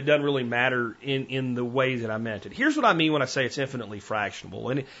right, but it doesn't really matter in the way that I meant it. Here's what I mean when I say it's infinitely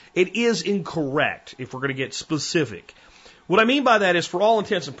fractionable, and it is incorrect if we're going to get specific. What I mean by that is, for all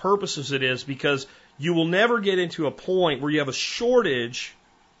intents and purposes, it is, because you will never get into a point where you have a shortage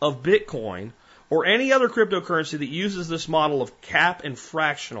of Bitcoin or any other cryptocurrency that uses this model of cap and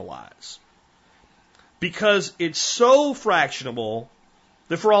fractionalize. Because it's so fractionable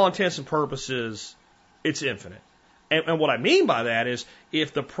that for all intents and purposes, it's infinite. And what I mean by that is,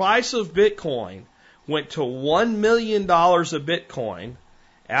 if the price of Bitcoin went to $1 million of Bitcoin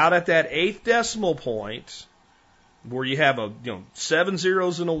out at that 8th decimal point, where you have 7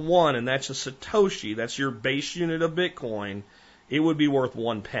 zeros and a 1, and that's a Satoshi, that's your base unit of Bitcoin, it would be worth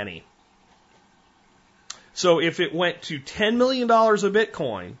 1 penny. So if it went to $10 million of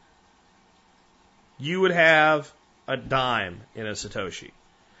Bitcoin, you would have a dime in a Satoshi.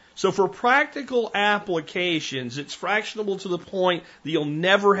 So for practical applications, it's fractionable to the point that you'll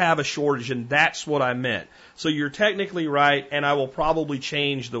never have a shortage, and that's what I meant. So you're technically right, and I will probably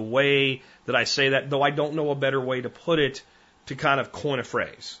change the way that I say that, though I don't know a better way to put it to kind of coin a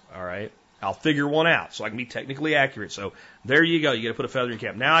phrase. All right? I'll figure one out so I can be technically accurate. So there you go. You got to put a feather in your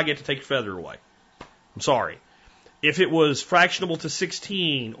cap. Now I get to take your feather away. I'm sorry. If it was fractionable to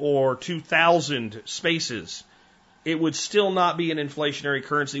 16 or 2,000 spaces, it would still not be an inflationary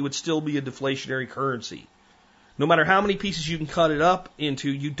currency. It would still be a deflationary currency. No matter how many pieces you can cut it up into,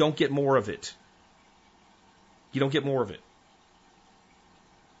 you don't get more of it. You don't get more of it.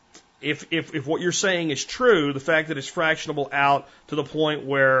 If what you're saying is true, the fact that it's fractionable out to the point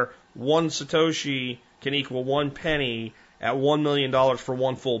where 1 Satoshi can equal 1 penny, at $1 million for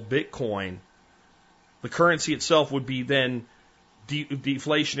one full Bitcoin, the currency itself would be then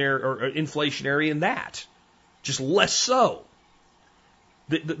deflationary or inflationary in that, just less so.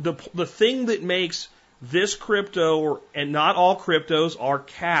 The thing that makes this crypto, and not all cryptos are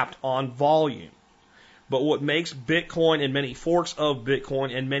capped on volume, but what makes Bitcoin and many forks of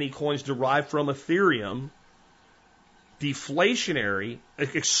Bitcoin and many coins derived from Ethereum deflationary,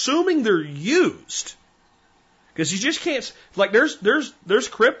 assuming they're used, because you just can't, like there's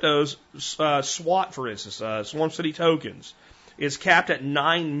cryptos, SWAT for instance, Swarm City tokens, is capped at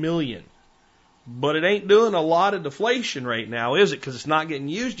 9 million. But it ain't doing a lot of deflation right now, is it? Because it's not getting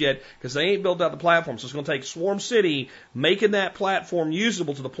used yet, because they ain't built out the platform. So it's going to take Swarm City making that platform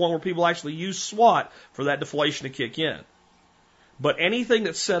usable to the point where people actually use SWAT for that deflation to kick in. But anything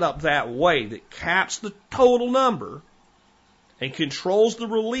that's set up that way, that caps the total number and controls the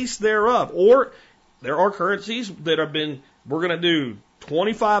release thereof, or there are currencies that have been, we're going to do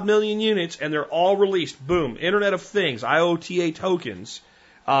 25 million units and they're all released. Boom. Internet of Things, IOTA tokens.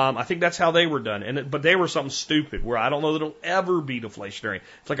 I think that's how they were done. But they were something stupid where I don't know that it'll ever be deflationary.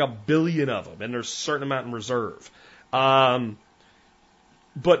 It's like 1 billion of them, and there's a certain amount in reserve. But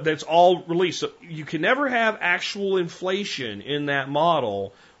that's all released. So you can never have actual inflation in that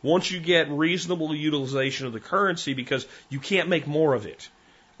model once you get reasonable utilization of the currency, because you can't make more of it.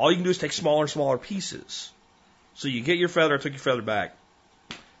 All you can do is take smaller and smaller pieces. So you get your feather, I took your feather back.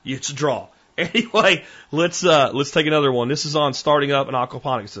 It's a draw. Anyway, let's take another one. This is on starting up an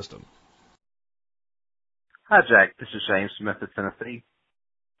aquaponics system. Hi, Jack. This is James from Memphis, Tennessee.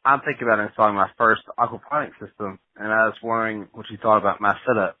 I'm thinking about installing my first aquaponics system, and I was wondering what you thought about my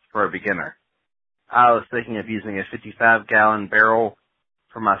setup for a beginner. I was thinking of using a 55-gallon barrel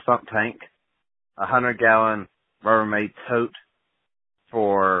for my sump tank, a 100-gallon Rubbermaid tote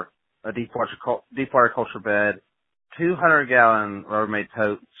for a deep water culture bed, 200-gallon Rubbermaid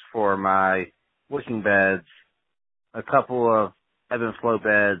totes for my wicking beds, a couple of ebb and flow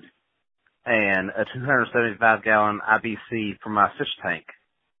beds, and a 275-gallon IBC for my fish tank.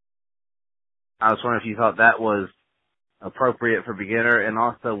 I was wondering if you thought that was appropriate for beginner, and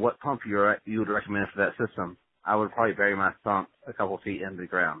also what pump you would recommend for that system. I would probably bury my sump a couple feet into the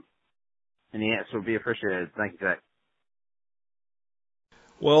ground. Any answer would be appreciated. Thank you, Jack.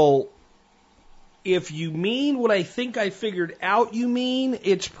 Well, if you mean what I think I figured out you mean,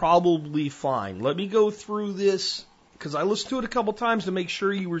 it's probably fine. Let me go through this, because I listened to it a couple times to make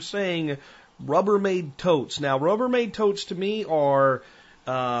sure you were saying Rubbermaid totes. Now, Rubbermaid totes to me are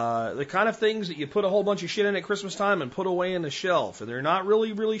the kind of things that you put a whole bunch of shit in at Christmas time and put away in the shelf, and they're not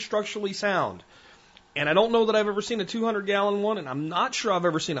really, really structurally sound. And I don't know that I've ever seen a 200-gallon one, and I'm not sure I've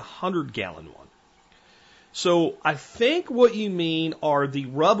ever seen a 100-gallon one. So I think what you mean are the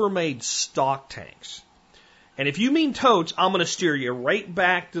Rubbermaid stock tanks. And if you mean totes, I'm going to steer you right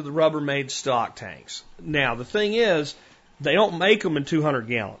back to the Rubbermaid stock tanks. Now, the thing is, they don't make them in 200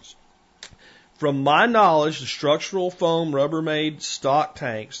 gallons. From my knowledge, the structural foam Rubbermaid stock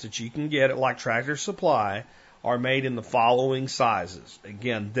tanks that you can get at like Tractor Supply are made in the following sizes.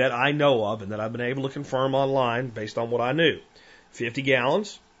 Again, that I know of and that I've been able to confirm online based on what I knew. 50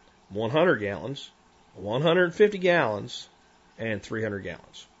 gallons, 100 gallons, 150 gallons, and 300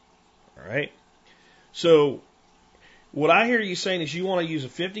 gallons. All right? So what I hear you saying is you want to use a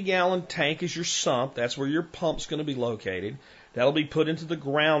 50-gallon tank as your sump. That's where your pump's going to be located. That'll be put into the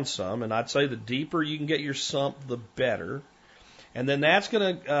ground some, and I'd say the deeper you can get your sump, the better. And then that's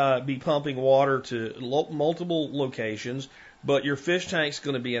going to be pumping water to multiple locations, but your fish tank's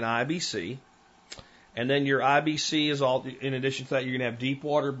going to be an IBC. And then your IBC is all, in addition to that, you're going to have deep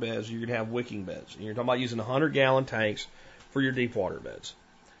water beds, you're going to have wicking beds. And you're talking about using 100-gallon tanks for your deep water beds.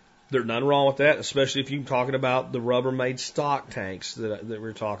 There's nothing wrong with that, especially if you're talking about the Rubbermaid stock tanks that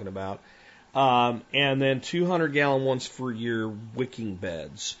we're talking about. And then 200-gallon ones for your wicking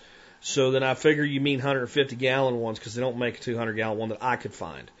beds. So then I figure you mean 150-gallon ones because they don't make a 200-gallon one that I could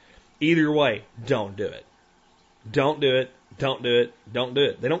find. Either way, don't do it. Don't do it. Don't do it. Don't do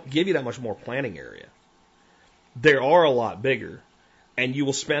it. They don't give you that much more planting area. They are a lot bigger, and you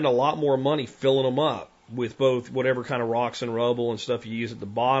will spend a lot more money filling them up with both whatever kind of rocks and rubble and stuff you use at the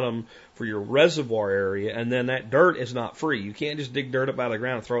bottom for your reservoir area, and then that dirt is not free. You can't just dig dirt up out of the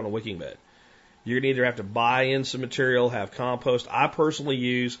ground and throw it in a wicking bed. You're going to either have to buy in some material, have compost. I personally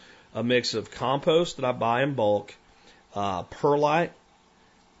use a mix of compost that I buy in bulk, perlite,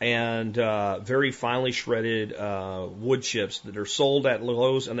 and very finely shredded wood chips that are sold at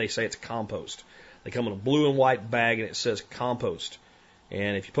Lowe's, and they say it's compost. They come in a blue and white bag, and it says compost.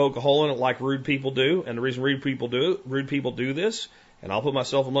 And if you poke a hole in it like rude people do, and the reason rude people do this, and I'll put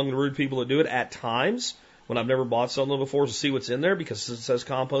myself among the rude people that do it at times, when I've never bought something before to see what's in there, because it says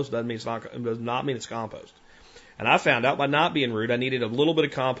compost does not mean it's compost. And I found out by not being rude, I needed a little bit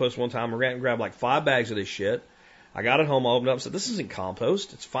of compost one time. I ran and grabbed like 5 bags of this shit. I got it home, I opened it up and said, this isn't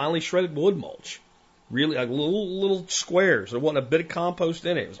compost. It's finely shredded wood mulch. Really, like little squares. There wasn't a bit of compost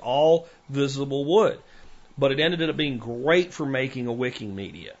in it. It was all visible wood. But it ended up being great for making a wicking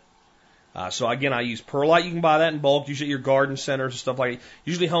media. So again, I use perlite. You can buy that in bulk, usually at your garden centers and stuff like that.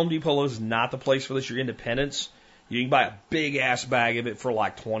 Usually Home Depot is not the place for this. Your independents, you can buy a big ass bag of it for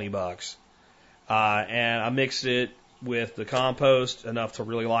like $20. And I mix it with the compost enough to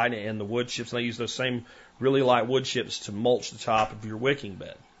really lighten it, and the wood chips. And I use those same really light wood chips to mulch the top of your wicking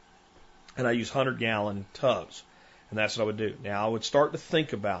bed. And I use 100-gallon tubs. And that's what I would do. Now, I would start to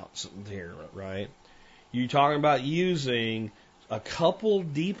think about something here, right? You're talking about using a couple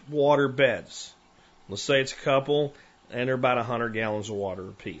deep water beds. Let's say it's a couple, and they're about 100 gallons of water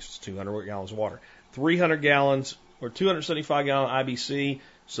apiece. It's 200 gallons of water. 300 gallons or 275 gallon IBC.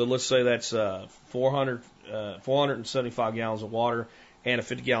 So let's say that's 475 gallons of water and a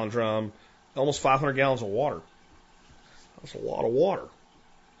 50-gallon drum. Almost 500 gallons of water. That's a lot of water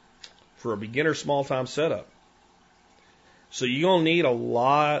for a beginner small-time setup. So you're going to need a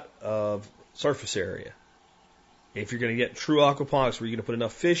lot of surface area. If you're going to get true aquaponics where you're going to put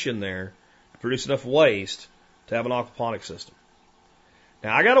enough fish in there to produce enough waste to have an aquaponic system.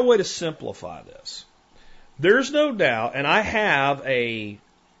 Now, I got a way to simplify this. There's no doubt, and I have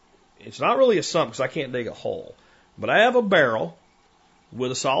it's not really a sump because I can't dig a hole, but I have a barrel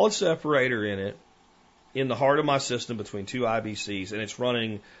with a solid separator in it in the heart of my system between 2 IBCs, and it's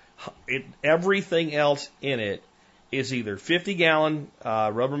running, everything else in it is either 50-gallon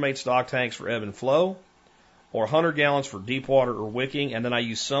Rubbermaid stock tanks for ebb and flow, or 100 gallons for deep water or wicking, and then I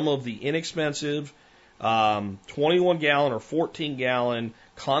use some of the inexpensive 21-gallon or 14-gallon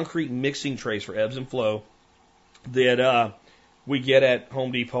concrete mixing trays for ebbs and flow that we get at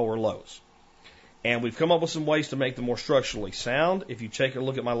Home Depot or Lowe's. And we've come up with some ways to make them more structurally sound. If you take a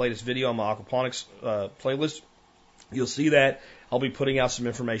look at my latest video on my aquaponics playlist, you'll see that. I'll be putting out some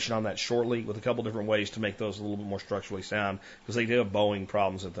information on that shortly with a couple different ways to make those a little bit more structurally sound, because they do have bowing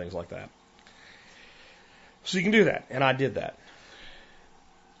problems and things like that. So you can do that, and I did that.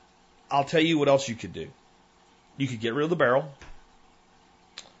 I'll tell you what else you could do. You could get rid of the barrel.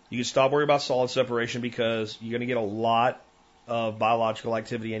 You could stop worrying about solid separation, because you're going to get a lot of biological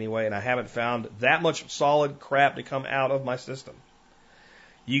activity anyway, and I haven't found that much solid crap to come out of my system.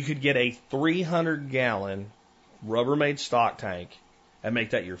 You could get a 300-gallon Rubbermaid stock tank and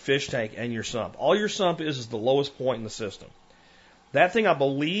make that your fish tank and your sump. All your sump is the lowest point in the system. That thing, I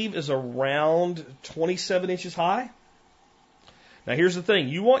believe, is around 27 inches high. Now, here's the thing.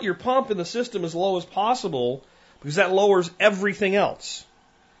 You want your pump in the system as low as possible, because that lowers everything else.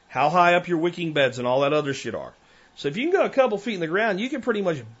 How high up your wicking beds and all that other shit are. So if you can go a couple feet in the ground, you can pretty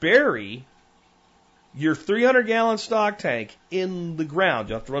much bury your 300-gallon stock tank in the ground.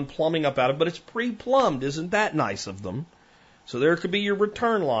 You have to run plumbing up out of it, but it's pre-plumbed. Isn't that nice of them? So there could be your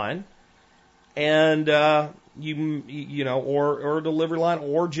return line, and you know, or a delivery line,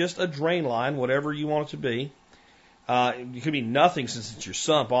 or just a drain line, whatever you want it to be. It could be nothing, since it's your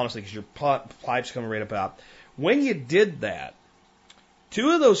sump, honestly, because your pipe's coming right up out. When you did that,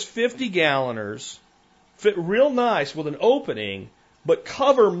 2 of those 50-galloners fit real nice with an opening, but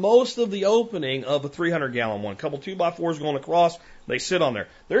cover most of the opening of a 300-gallon one. A couple 2x4s going across, they sit on there.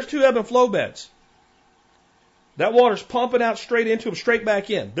 There's 2 ebb and flow beds. That water's pumping out straight into them, straight back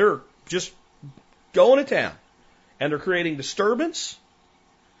in. They're just going to town. And they're creating disturbance.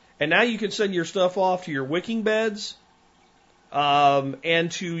 And now you can send your stuff off to your wicking beds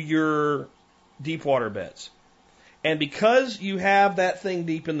and to your deep water beds. And because you have that thing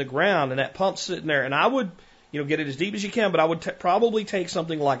deep in the ground and that pump sitting there, and I would, get it as deep as you can, but I would probably take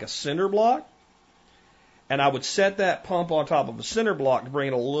something like a cinder block, and I would set that pump on top of a cinder block to bring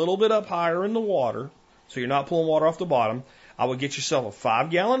it a little bit up higher in the water, so you're not pulling water off the bottom. I would get yourself a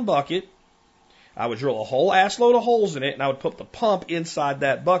 5-gallon bucket. I would drill a whole ass load of holes in it, and I would put the pump inside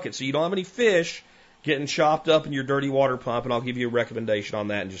that bucket, so you don't have any fish getting chopped up in your dirty water pump, and I'll give you a recommendation on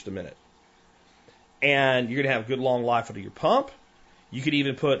that in just a minute. And you're going to have a good long life out of your pump. You could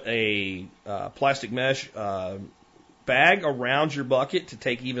even put a plastic mesh bag around your bucket to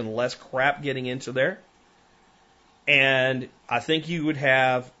take even less crap getting into there. And I think you would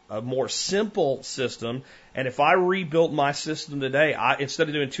have a more simple system. And if I rebuilt my system today, instead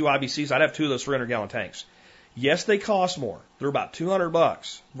of doing 2 IBCs, I'd have 2 of those 300-gallon tanks. Yes, they cost more. They're about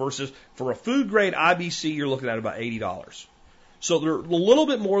 $200 versus for a food grade IBC, you're looking at about $80. So they're a little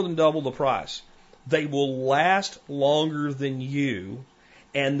bit more than double the price. They will last longer than you,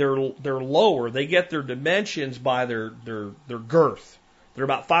 and they're lower. They get their dimensions by their girth. They're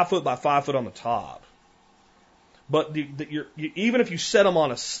about 5 foot by 5 foot on the top. But even if you set them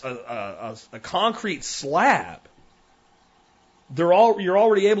on a concrete slab, you're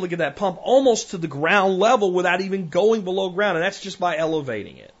already able to get that pump almost to the ground level without even going below ground, and that's just by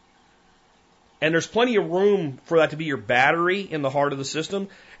elevating it. And there's plenty of room for that to be your battery in the heart of the system.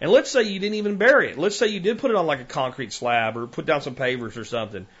 And let's say you didn't even bury it. Let's say you did put it on like a concrete slab or put down some pavers or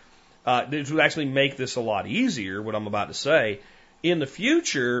something. This would actually make this a lot easier, what I'm about to say. In the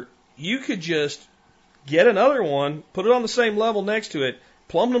future, you could just get another one, put it on the same level next to it,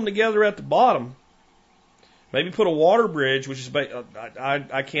 plumb them together at the bottom. Maybe put a water bridge, which is,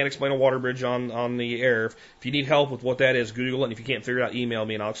 I can't explain a water bridge on the air. If you need help with what that is, Google it. And if you can't figure it out, email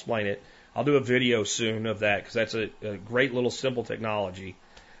me and I'll explain it. I'll do a video soon of that because that's a great little simple technology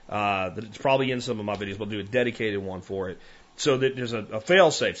that it's probably in some of my videos. We'll do a dedicated one for it so that there's a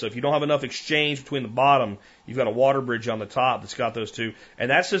fail-safe. So if you don't have enough exchange between the bottom, you've got a water bridge on the top that's got those two.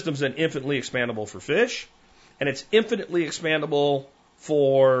 And that system's then infinitely expandable for fish, and it's infinitely expandable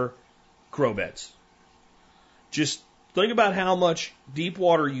for grow beds. Just think about how much deep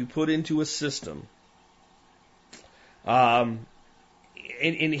water you put into a system. And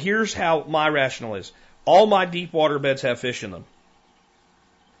here's how my rationale is. All my deep water beds have fish in them.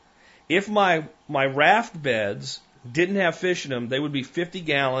 If my raft beds didn't have fish in them, they would be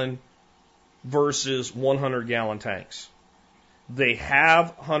 50-gallon versus 100-gallon tanks. They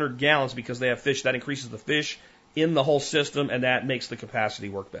have 100 gallons because they have fish. That increases the fish in the whole system, and that makes the capacity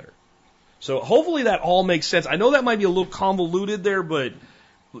work better. So hopefully that all makes sense. I know that might be a little convoluted there, but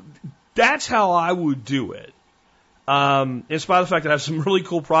that's how I would do it. In spite of the fact that I have some really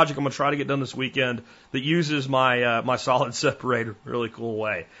cool project I'm going to try to get done this weekend that uses my solid separator in a really cool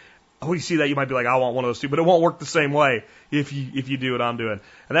way. When you see that, you might be like, I want one of those too, but it won't work the same way if you do what I'm doing.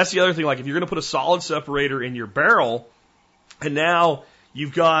 And that's the other thing, like if you're going to put a solid separator in your barrel, and now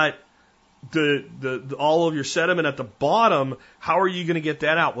you've got all of your sediment at the bottom, how are you going to get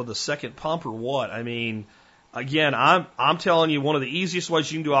that out with a second pump or what? I mean, again, I'm telling you one of the easiest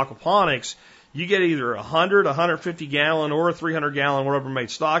ways you can do aquaponics. You get either 100, 150 gallon, or a 300 gallon Rubbermaid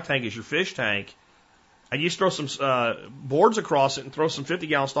stock tank as your fish tank, and you just throw some boards across it and throw some 50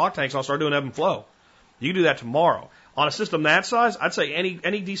 gallon stock tanks. I'll start doing ebb and flow. You can do that tomorrow. On a system that size, I'd say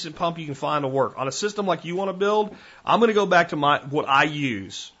any decent pump you can find will work. On a system like you want to build, I'm going to go back to what I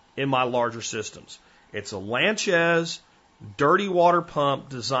use in my larger systems. It's a Lanchez dirty water pump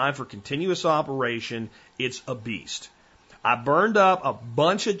designed for continuous operation. It's a beast. I burned up a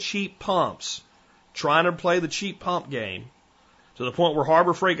bunch of cheap pumps trying to play the cheap pump game to the point where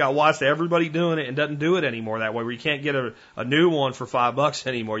Harbor Freight got wise to everybody doing it and doesn't do it anymore that way, where you can't get a new one for $5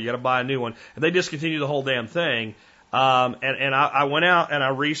 anymore. You got to buy a new one. And they discontinued the whole damn thing. And I went out and I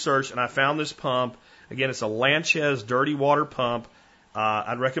researched and I found this pump. Again, it's a Lanchez dirty water pump.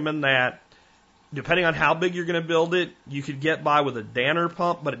 I'd recommend that. Depending on how big you're going to build it, you could get by with a Danner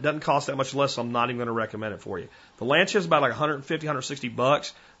pump, but it doesn't cost that much less, so I'm not even going to recommend it for you. The Lanchez is about like $150,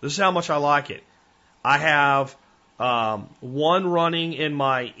 $160. This is how much I like it. I have one running in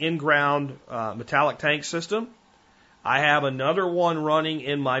my in-ground metallic tank system. I have another one running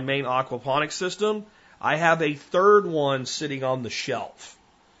in my main aquaponics system. I have a third one sitting on the shelf.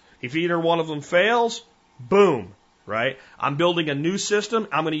 If either one of them fails, boom. Right? I'm building a new system.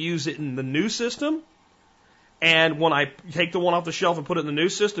 I'm going to use it in the new system. And when I take the one off the shelf and put it in the new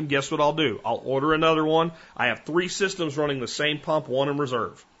system, guess what I'll do? I'll order another one. I have 3 systems running the same pump, one in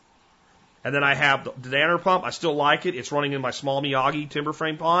reserve. And then I have the Danner pump. I still like it. It's running in my small Miyagi timber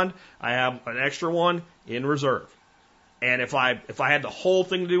frame pond. I have an extra one in reserve. And if I had the whole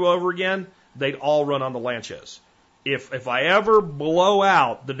thing to do over again, they'd all run on the Lanchez. If I ever blow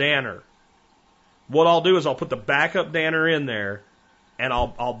out the Danner, what I'll do is I'll put the backup Danner in there, and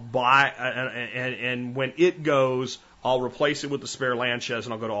I'll buy, and when it goes, I'll replace it with the spare Lanchez,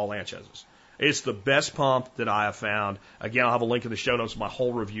 and I'll go to all Lanchezes. It's the best pump that I have found. Again, I'll have a link in the show notes, my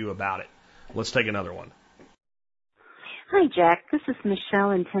whole review about it. Let's take another one. Hi, Jack. This is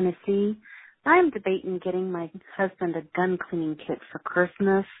Michelle in Tennessee. I'm debating getting my husband a gun cleaning kit for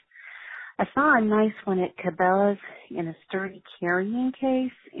Christmas. I saw a nice one at Cabela's in a sturdy carrying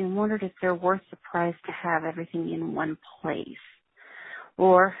case and wondered if they're worth the price to have everything in one place.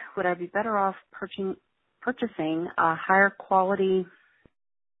 Or would I be better off purchasing a higher quality,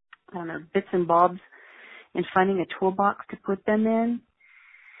 bits and bobs and finding a toolbox to put them in?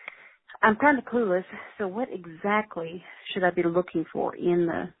 I'm kind of clueless, so what exactly should I be looking for in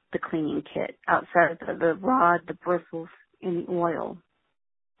the cleaning kit outside of the rod, the bristles, and the oil?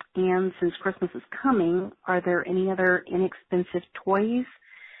 And since Christmas is coming, are there any other inexpensive toys,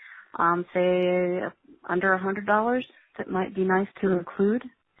 say under $100, that might be nice to include?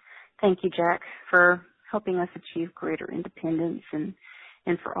 Thank you, Jack, for helping us achieve greater independence and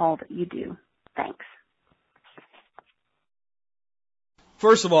for all that you do. Thanks.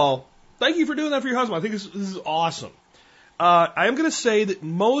 First of all, thank you for doing that for your husband. I think this is awesome. I am going to say that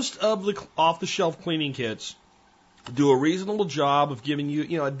most of the off-the-shelf cleaning kits do a reasonable job of giving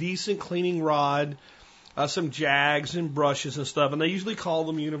you, a decent cleaning rod, some jags and brushes and stuff, and they usually call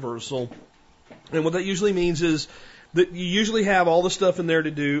them universal. And what that usually means is that you usually have all the stuff in there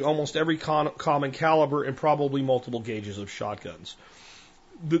to do almost every common caliber and probably multiple gauges of shotguns.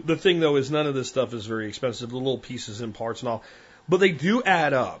 The thing, though, is none of this stuff is very expensive, the little pieces and parts and all. But they do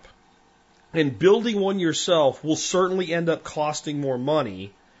add up. And building one yourself will certainly end up costing more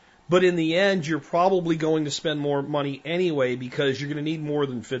money. But in the end, you're probably going to spend more money anyway because you're going to need more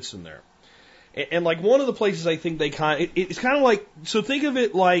than fits in there. And like one of the places I think it's kind of like, so think of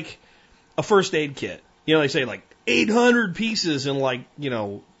it like a first aid kit. They say like 800 pieces and like,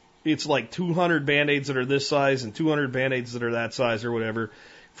 it's like 200 Band-Aids that are this size and 200 Band-Aids that are that size or whatever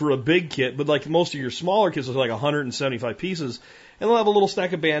for a big kit. But like most of your smaller kits are like 175 pieces. And they'll have a little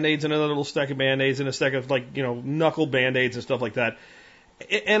stack of Band-Aids and another little stack of Band-Aids and a stack of like, knuckle Band-Aids and stuff like that.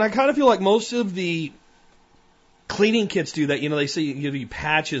 And I kind of feel like most of the cleaning kits do that. They say you give you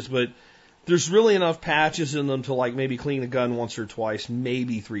patches, but there's really enough patches in them to like maybe clean a gun once or twice,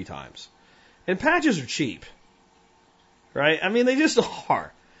 maybe 3 times. And patches are cheap, right? I mean, they just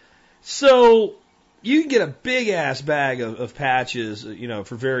are. So you can get a big ass bag of patches,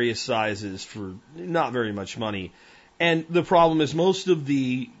 for various sizes for not very much money. And the problem is most of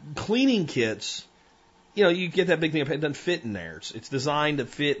the cleaning kits, you get that big thing, it doesn't fit in there. It's designed to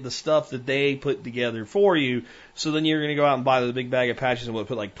fit the stuff that they put together for you. So then you're going to go out and buy the big bag of patches and we'll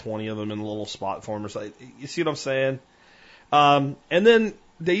put like 20 of them in a little spot form or something. You see what I'm saying? And then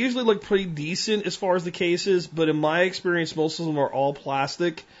they usually look pretty decent as far as the cases, but in my experience, most of them are all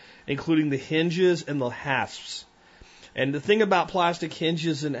plastic, including the hinges and the hasps. And the thing about plastic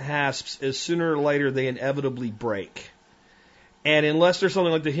hinges and hasps is sooner or later they inevitably break. And unless there's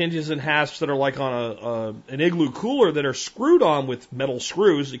something like the hinges and hasps that are like on an igloo cooler that are screwed on with metal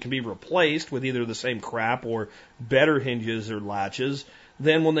screws, it can be replaced with either the same crap or better hinges or latches,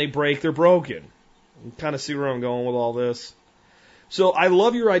 then when they break, they're broken. You kind of see where I'm going with all this? So I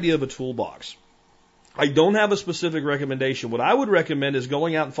love your idea of a toolbox. I don't have a specific recommendation. What I would recommend is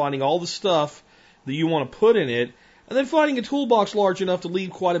going out and finding all the stuff that you want to put in it, and then finding a toolbox large enough to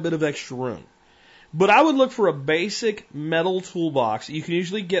leave quite a bit of extra room. But I would look for a basic metal toolbox that you can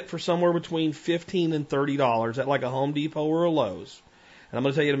usually get for somewhere between $15 and $30 at like a Home Depot or a Lowe's. And I'm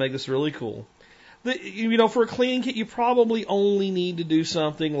going to tell you to make this really cool. For a cleaning kit, you probably only need to do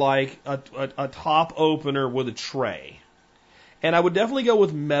something like a top opener with a tray. And I would definitely go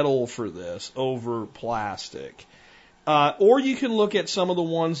with metal for this over plastic. Or you can look at some of the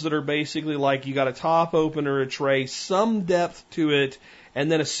ones that are basically like you got a top opener, a tray, some depth to it, and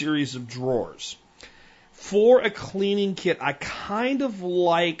then a series of drawers. For a cleaning kit, I kind of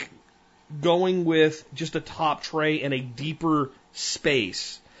like going with just a top tray and a deeper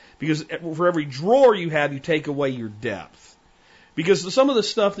space. Because for every drawer you have, you take away your depth. Because some of the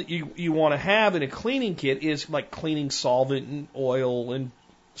stuff that you want to have in a cleaning kit is like cleaning solvent and oil and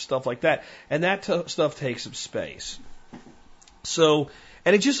stuff like that. And that stuff takes up space. So,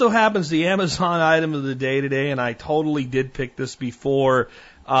 and it just so happens the Amazon item of the day today, and I totally did pick this before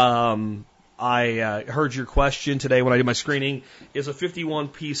I heard your question today when I did my screening, is a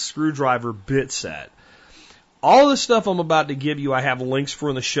 51-piece screwdriver bit set. All the stuff I'm about to give you, I have links for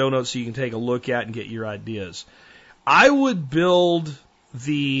in the show notes so you can take a look at and get your ideas. I would build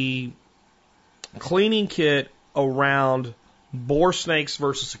the cleaning kit around bore snakes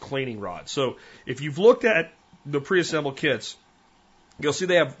versus a cleaning rod. So if you've looked at the pre-assembled kits, you'll see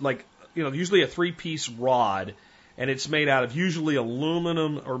they have usually a 3-piece rod, and it's made out of usually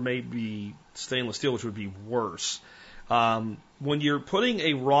aluminum or maybe stainless steel, which would be worse. When you're putting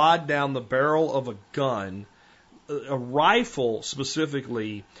a rod down the barrel of a gun, a rifle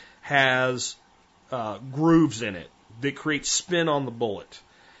specifically has grooves in it that create spin on the bullet.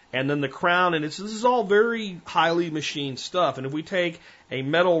 And then the crown, and this is all very highly machined stuff. And if we take a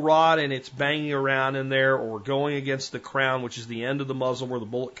metal rod and it's banging around in there or going against the crown, which is the end of the muzzle where the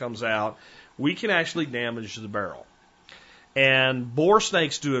bullet comes out, we can actually damage the barrel. And bore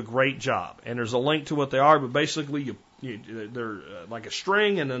snakes do a great job. And there's a link to what they are, but basically they're like a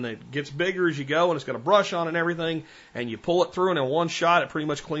string, and then it gets bigger as you go, and it's got a brush on it and everything, and you pull it through, and in one shot, it pretty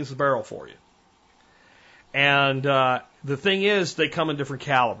much cleans the barrel for you. And The thing is, they come in different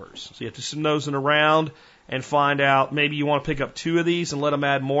calibers. So you have to sit nosing around and find out, maybe you want to pick up 2 of these and let them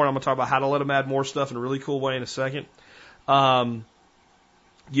add more. I'm going to talk about how to let them add more stuff in a really cool way in a second.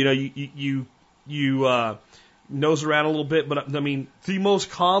 You nose around a little bit, but I mean, the most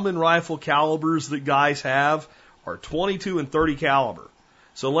common rifle calibers that guys have are 22 and 30 caliber.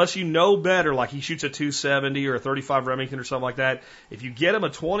 So unless you know better, like he shoots a 270 or a 35 Remington or something like that, if you get him a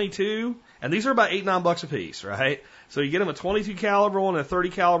 22, and these are about $8-9 a piece, right? So you get him a 22 caliber one and a 30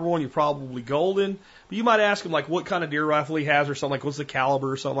 caliber one, you're probably golden. But you might ask him like what kind of deer rifle he has or something, like what's the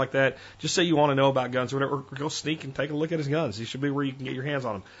caliber or something like that. Just say you want to know about guns or whatever, or go sneak and take a look at his guns. He should be where you can get your hands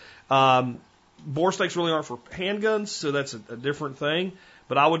on them. Bore snakes really aren't for handguns, so that's a different thing.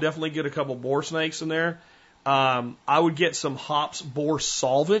 But I would definitely get a couple bore snakes in there. I would get some Hops bore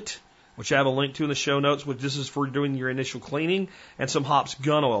solvent, which I have a link to in the show notes, which this is for doing your initial cleaning, and some Hops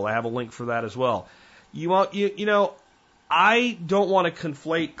gun oil. I have a link for that as well. I don't want to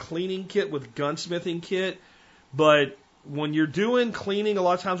conflate cleaning kit with gunsmithing kit, but when you're doing cleaning, a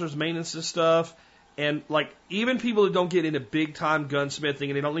lot of times there's maintenance and stuff. And like even people that don't get into big time gunsmithing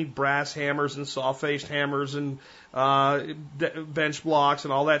and they don't need brass hammers and saw faced hammers and bench blocks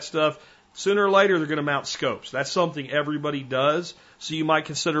and all that stuff, sooner or later they're going to mount scopes. That's something everybody does. So you might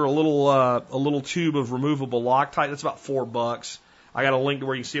consider a little tube of removable Loctite. That's about $4. I got a link to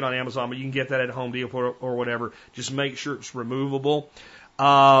where you can see it on Amazon, but you can get that at Home Depot or whatever. Just make sure it's removable.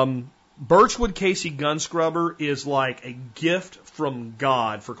 Birchwood Casey gun scrubber is like a gift from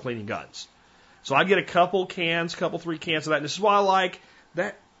God for cleaning guns. So I get a couple 3 cans of that. And this is why I like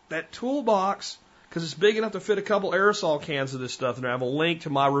that toolbox, because it's big enough to fit a couple aerosol cans of this stuff. And I have a link to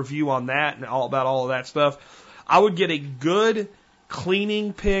my review on that and all about all of that stuff. I would get a good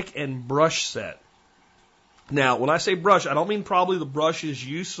cleaning pick and brush set. Now, when I say brush, I don't mean probably the brushes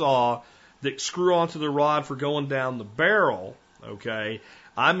you saw that screw onto the rod for going down the barrel, okay?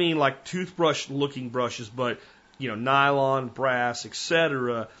 I mean like toothbrush-looking brushes, but, nylon, brass,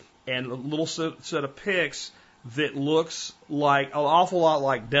 etc., and a little set of picks that looks like an awful lot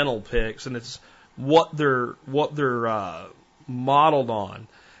like dental picks, and it's what they're modeled on.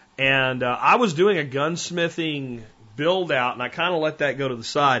 And I was doing a gunsmithing build out, and I kind of let that go to the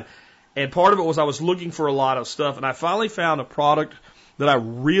side. And part of it was I was looking for a lot of stuff, and I finally found a product that I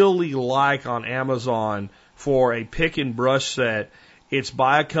really like on Amazon for a pick and brush set. It's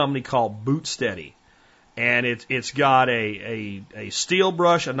by a company called Boot Steady. And it's got a steel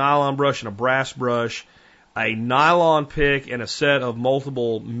brush, a nylon brush, and a brass brush, a nylon pick, and a set of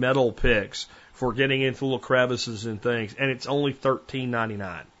multiple metal picks for getting into little crevices and things. And it's only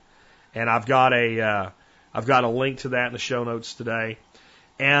 $13.99. And I've got a link to that in the show notes today.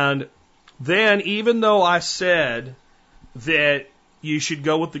 And then, even though I said that you should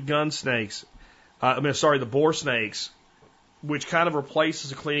go with the the bore snakes, which kind of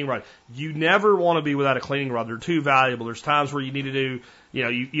replaces a cleaning rod. You never want to be without a cleaning rod. They're too valuable. There's times where you need to do,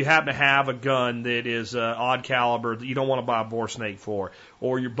 you happen to have a gun that is odd caliber that you don't want to buy a bore snake for.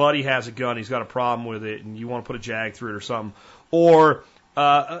 Or your buddy has a gun, he's got a problem with it, and you want to put a jag through it or something. Or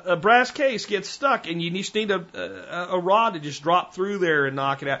a brass case gets stuck, and you just need a rod to just drop through there and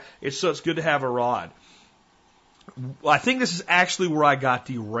knock it out. So it's good to have a rod. I think this is actually where I got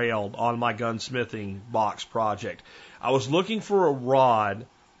derailed on my gunsmithing box project. I was looking for a rod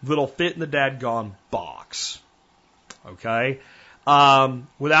that'll fit in the dadgone box, okay?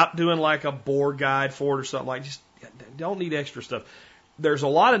 Without doing like a bore guide for it or something like. Just don't need extra stuff. There's a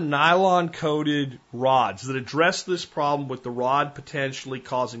lot of nylon-coated rods that address this problem with the rod potentially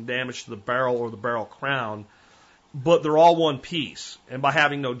causing damage to the barrel or the barrel crown, but they're all one piece. And by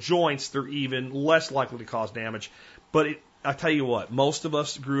having no joints, they're even less likely to cause damage. But I tell you what, most of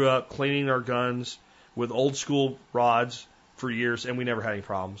us grew up cleaning our guns with old school rods for years, and we never had any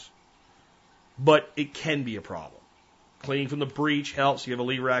problems. But it can be a problem. Cleaning from the breech helps. You have a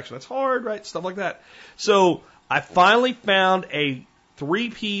lever action. That's hard, right? Stuff like that. So I finally found a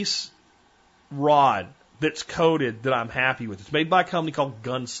 3-piece rod that's coated that I'm happy with. It's made by a company called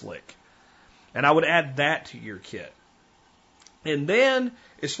Gunslick. And I would add that to your kit. And then,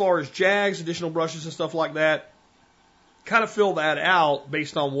 as far as jags, additional brushes and stuff like that, kind of fill that out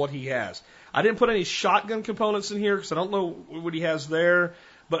based on what he has. I didn't put any shotgun components in here because I don't know what he has there.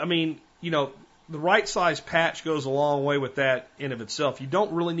 But, I mean, the right size patch goes a long way with that in of itself. You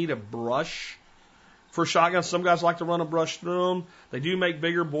don't really need a brush for shotguns. Some guys like to run a brush through them. They do make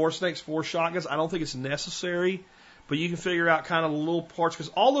bigger bore snakes for shotguns. I don't think it's necessary. But you can figure out kind of the little parts, because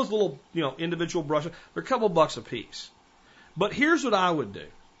all those little, individual brushes, they're a couple bucks a piece. But here's what I would do.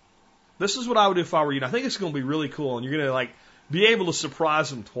 This is what I would do if I were you. And I think it's going to be really cool, and you're going to be able to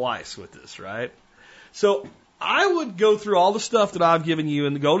surprise them twice with this, right? So I would go through all the stuff that I've given you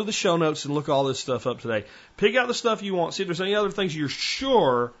and go to the show notes and look all this stuff up today. Pick out the stuff you want. See if there's any other things you're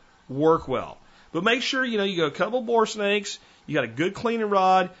sure work well. But make sure, you got a couple bore snakes, you got a good cleaning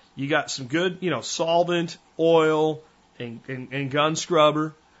rod, you got some good, solvent, oil, and gun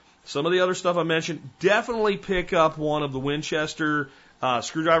scrubber. Some of the other stuff I mentioned, definitely pick up one of the Winchester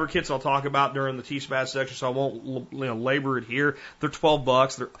screwdriver kits I'll talk about during the T-Spat section, so I won't labor it here. They're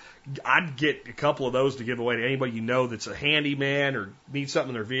 $12. I'd get a couple of those to give away to anybody that's a handyman or needs something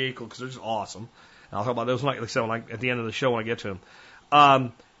in their vehicle, because they're just awesome. And I'll talk about those at the end of the show when I get to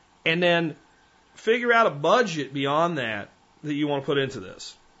them. And then figure out a budget beyond that you want to put into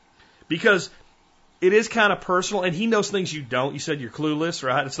this. Because it is kind of personal, and he knows things you don't. You said you're clueless,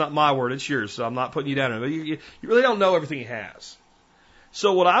 right? It's not my word, it's yours, so I'm not putting you down. But you really don't know everything he has.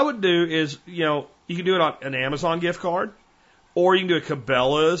 So what I would do is, you can do it on an Amazon gift card, or you can do a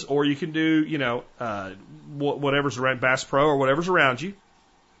Cabela's, or you can do, whatever's around, Bass Pro, or whatever's around you,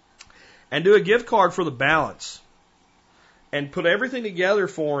 and do a gift card for the balance, and put everything together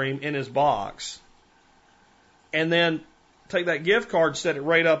for him in his box, and then take that gift card, set it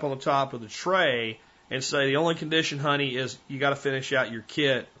right up on the top of the tray, and say the only condition, honey, is you got to finish out your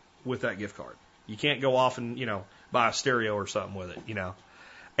kit with that gift card. You can't go off and, buy a stereo or something with it, And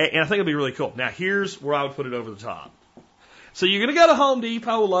I think it'd be really cool. Now, here's where I would put it over the top. So you're going to go to Home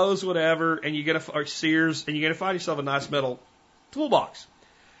Depot, Lowe's, whatever, and or Sears, and you're going to find yourself a nice metal toolbox.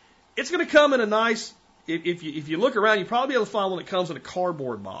 It's going to come in a nice, if you look around, you'll probably be able to find one that comes in a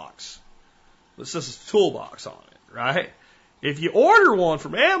cardboard box that says toolbox on it, right? If you order one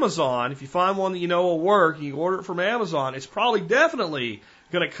from Amazon, if you find one that will work, and you order it from Amazon, it's probably definitely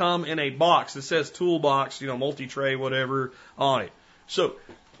going to come in a box that says toolbox, multi-tray, whatever, on it. So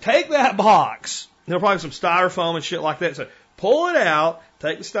take that box, there'll probably be some styrofoam and shit like that. So pull it out,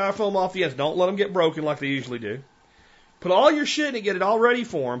 take the styrofoam off the ends, don't let them get broken like they usually do. Put all your shit in it, get it all ready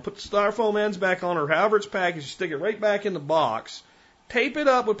for them, put the styrofoam ends back on, or however it's packaged, stick it right back in the box, tape it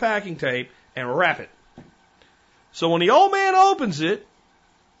up with packing tape, and wrap it. So when the old man opens it,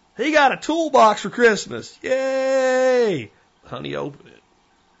 he got a toolbox for Christmas. Yay! Honey, open it.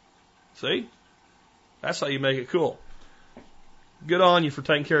 See? That's how you make it cool. Good on you for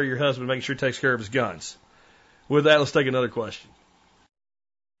taking care of your husband, making sure he takes care of his guns. With that, let's take another question.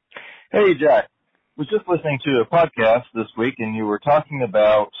 Hey, Jack. Was just listening to a podcast this week, and you were talking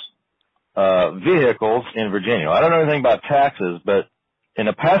about vehicles in Virginia. I don't know anything about taxes, but in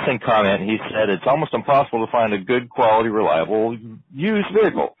a passing comment, he said it's almost impossible to find a good quality, reliable used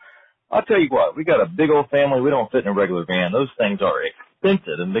vehicle. I'll tell you what, we got a big old family. We don't fit in a regular van. Those things are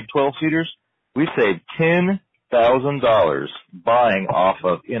expensive. And big 12-seaters, we saved $10,000 buying off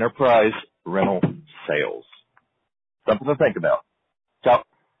of Enterprise Rental Sales. Something to think about. Ciao.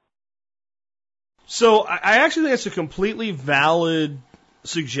 So I actually think it's a completely valid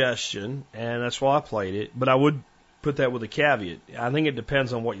suggestion, and that's why I played it. But I would put that with a caveat. I think it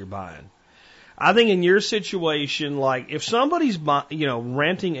depends on what you're buying. I think in your situation, like if somebody's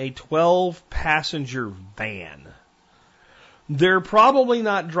renting a 12-passenger van, they're probably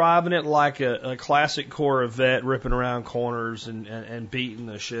not driving it like a classic Corvette, ripping around corners and beating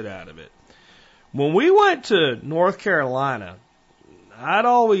the shit out of it. When we went to North Carolina, I'd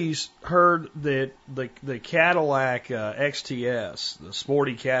always heard that the Cadillac XTS, the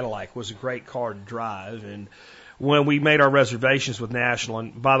sporty Cadillac, was a great car to drive. And when we made our reservations with National,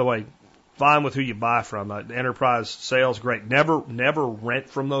 and by the way, fine with who you buy from. Enterprise Sales, great. Never rent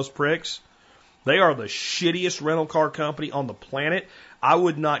from those pricks. They are the shittiest rental car company on the planet. I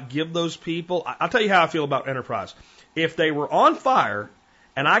would not give those people. I'll tell you how I feel about Enterprise. If they were on fire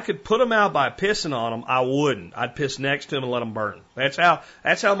and I could put them out by pissing on them, I wouldn't. I'd piss next to them and let them burn. That's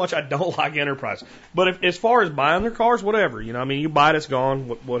how much I don't like Enterprise. But as far as buying their cars, whatever. You buy it, it's gone,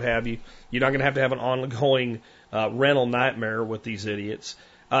 what have you. You're not going to have an ongoing rental nightmare with these idiots.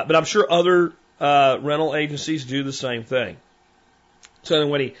 But I'm sure other rental agencies do the same thing. So then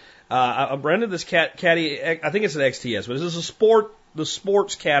when I rented this Caddy, I think it's an XTS, but this is the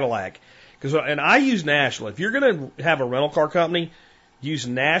sports Cadillac. And I use National. If you're going to have a rental car company, use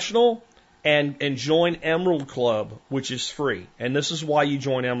National and join Emerald Club, which is free. And this is why you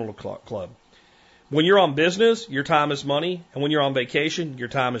join Emerald Club. When you're on business, your time is money. And when you're on vacation, your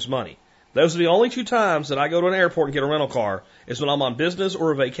time is money. Those are the only two times that I go to an airport and get a rental car is when I'm on business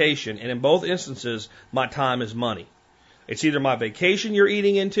or a vacation. And in both instances, my time is money. It's either my vacation you're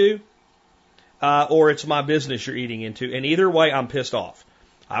eating into, or it's my business you're eating into. And either way, I'm pissed off.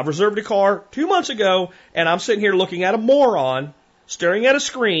 I've reserved a car 2 months ago, and I'm sitting here looking at a moron, staring at a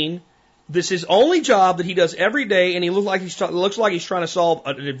screen, This is his only job that he does every day, and he looks like he's trying to solve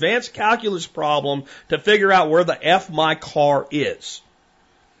an advanced calculus problem to figure out where the F my car is.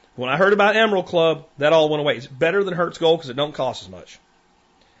 When I heard about Emerald Club, that all went away. It's better than Hertz Gold because it don't cost as much.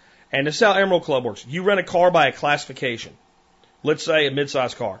 And this is how Emerald Club works. You rent a car by a classification. Let's say a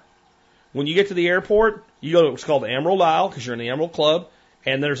mid-sized car. When you get to the airport, you go to what's called the Emerald Aisle because you're in the Emerald Club,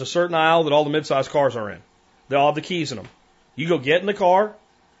 and there's a certain aisle that all the mid-sized cars are in. They all have the keys in them. You go get in the car,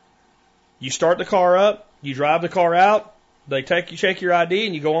 you start the car up, you drive the car out, they check your ID,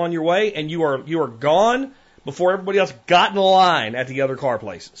 and you go on your way, and you are gone before everybody else got in the line at the other car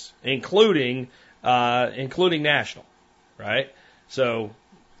places, including National, right? So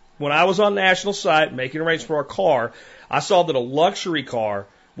when I was on National site making arrangements for a car, I saw that a luxury car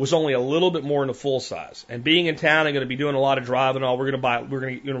was only a little bit more than a full size. And being in town and going to be doing a lot of driving and all, we're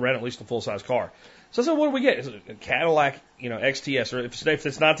going to rent at least a full size car. So I said, what do we get? Is it a Cadillac, XTS, or if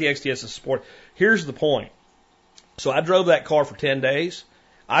it's not the XTS, it's a Sport. Here's the point. So I drove that car for 10 days.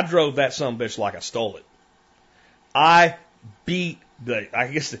 I drove that sumbitch like I stole it. I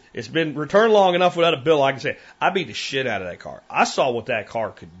guess it's been returned long enough without a bill, I can say, I beat the shit out of that car. I saw what that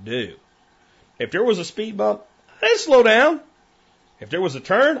car could do. If there was a speed bump, I didn't slow down. If there was a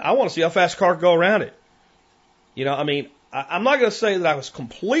turn, I want to see how fast the car could go around it. I'm not going to say that I was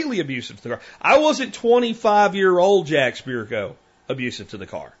completely abusive to the car. I wasn't 25-year-old Jack Spirko abusive to the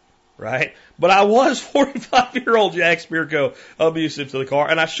car, right? But I was 45-year-old Jack Spirko abusive to the car,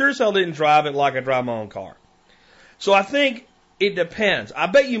 and I sure as hell didn't drive it like I drive my own car. So I think it depends. I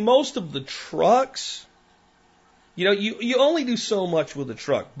bet you most of the trucks, you only do so much with a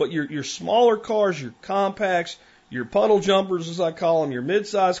truck, but your smaller cars, your compacts, your puddle jumpers, as I call them, your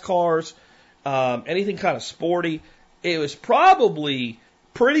mid-sized cars, anything kind of sporty, it was probably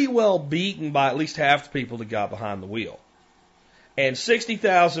pretty well beaten by at least half the people that got behind the wheel. And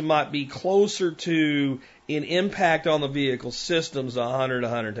 60,000 might be closer to an impact on the vehicle systems 100 to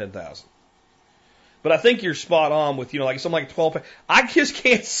 110,000. But I think you're spot on with, like something like 12. I just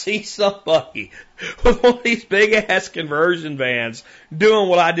can't see somebody with one of these big ass conversion vans doing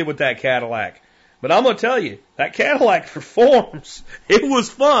what I did with that Cadillac. But I'm going to tell you, that Cadillac performs. It was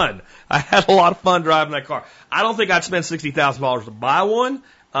fun. I had a lot of fun driving that car. I don't think I'd spend $60,000 to buy one.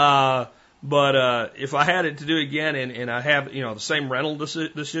 But if I had it to do it again and I have, the same rental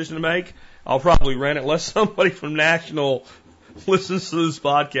decision to make, I'll probably rent it unless somebody from National listens to this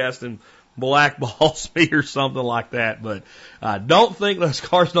podcast and blackballs me or something like that. But don't think those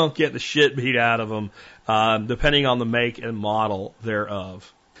cars don't get the shit beat out of them, depending on the make and model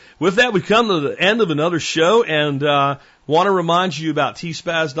thereof. With that, we've come to the end of another show, and want to remind you about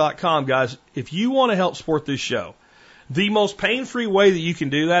tspaz.com, guys. If you want to help support this show, the most pain-free way that you can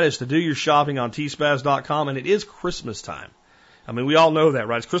do that is to do your shopping on tspaz.com, and it is Christmas time. I mean, we all know that,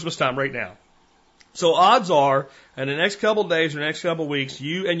 right? It's Christmas time right now. So odds are, in the next couple of days or the next couple of weeks,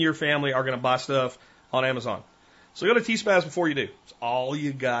 you and your family are going to buy stuff on Amazon. So go to T-Spaz before you do. It's all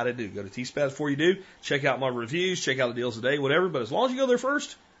you got to do. Go to T-Spaz before you do. Check out my reviews. Check out the deals of the day, whatever. But as long as you go there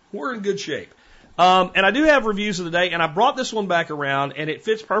first, we're in good shape. And I do have reviews of the day, and I brought this one back around, and it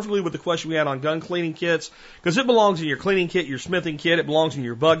fits perfectly with the question we had on gun cleaning kits, because it belongs in your cleaning kit, your smithing kit. It belongs in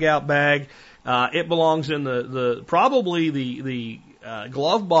your bug out bag. It belongs in probably the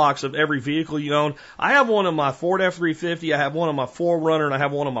glove box of every vehicle you own. I have one on my Ford F-350. I have one on my 4Runner, and I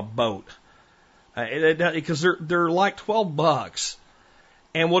have one on my boat. Because they're like $12.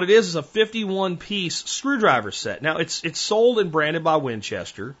 And what it is a 51-piece screwdriver set. Now, it's sold and branded by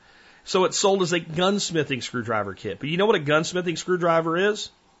Winchester, so it's sold as a gunsmithing screwdriver kit. But you know what a gunsmithing screwdriver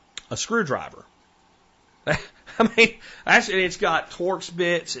is? A screwdriver. I mean, actually, it's got Torx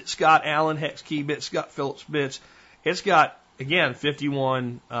bits, it's got Allen hex key bits, it's got Phillips bits, it's got, again,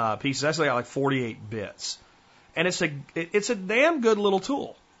 51 pieces. Actually, got like 48 bits. And it's a damn good little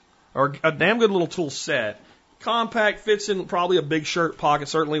tool, or a damn good little tool set. Compact, fits in probably a big shirt pocket,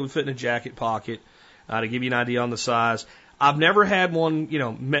 certainly would fit in a jacket pocket, to give you an idea on the size. I've never had one,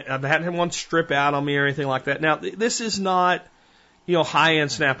 I haven't had one strip out on me or anything like that. Now, this is not,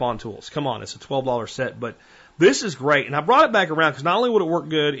 high-end Snap-on tools. Come on, it's a $12 set, but this is great. And I brought it back around because not only would it work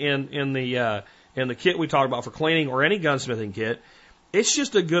good in the kit we talked about for cleaning or any gunsmithing kit, it's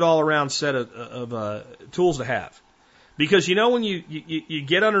just a good all-around set of tools to have. Because, when you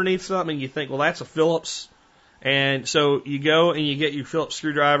get underneath something and you think, well, that's a Phillips. And so you go and you get your Phillips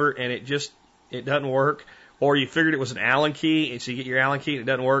screwdriver and it doesn't work. Or you figured it was an Allen key, and so you get your Allen key and it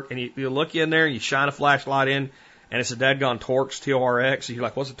doesn't work. And you look in there and you shine a flashlight in and it's a dadgone Torx, TORX. And you're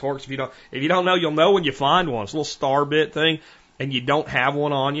like, what's a Torx? If you don't know, you'll know when you find one. It's a little star bit thing and you don't have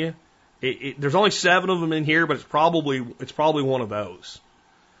one on you. There's only 7 of them in here, but it's probably one of those.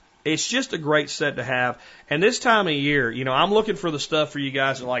 It's just a great set to have. And this time of year, you know, I'm looking for the stuff for you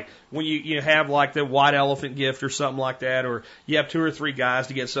guys that, like, when you have like the white elephant gift or something like that, or you have 2 or 3 guys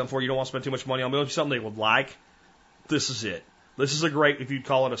to get something for, you don't want to spend too much money on, but something they would like. This is it. This is a great, if you'd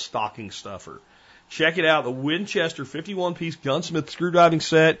call it a stocking stuffer. Check it out, the Winchester 51-piece gunsmith screwdriving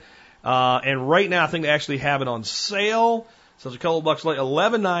set. And right now, I think they actually have it on sale. So it's a couple of bucks late,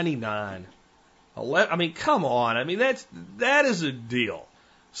 $11.99. I mean, come on. I mean, that is a deal.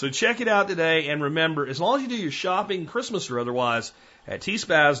 So check it out today, and remember, as long as you do your shopping, Christmas or otherwise, at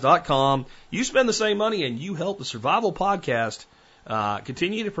tspaz.com, you spend the same money and you help the Survival Podcast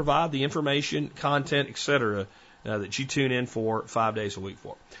continue to provide the information, content, etc. That you tune in for 5 days a week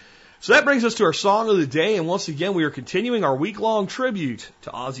for. So that brings us to our song of the day, and once again, we are continuing our week-long tribute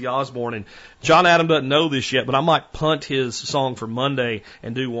to Ozzy Osbourne. And John Adam doesn't know this yet, but I might punt his song for Monday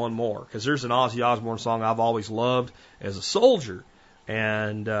and do one more, because there's an Ozzy Osbourne song I've always loved as a soldier.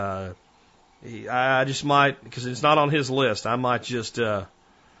 And I just might, because it's not on his list, I might just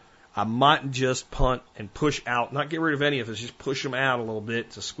punt and push out, not get rid of any of it, just push them out a little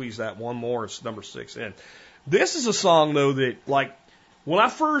bit to squeeze that one more, it's number 6 in. This is a song, though, that, like, when I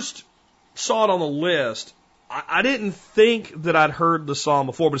first saw it on the list, I didn't think that I'd heard the song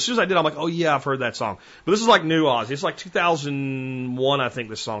before, but as soon as I did, I'm like, oh yeah, I've heard that song. But this is like new Ozzy. It's like 2001, I think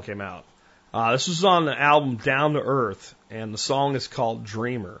this song came out. This was on the album Down to Earth, and the song is called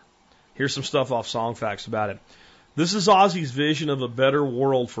Dreamer. Here's some stuff off Song Facts about it. This is Ozzy's vision of a better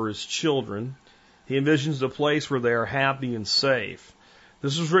world for his children. He envisions a place where they are happy and safe.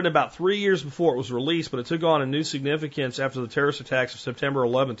 This was written about 3 years before it was released, but it took on a new significance after the terrorist attacks of September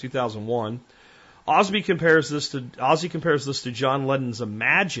 11, 2001. Ozzy compares this to John Lennon's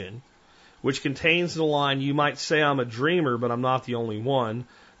Imagine, which contains the line, "You might say I'm a dreamer, but I'm not the only one."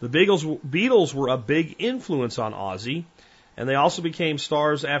 The Beatles were a big influence on Ozzy, and they also became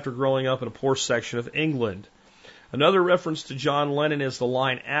stars after growing up in a poor section of England. Another reference to John Lennon is the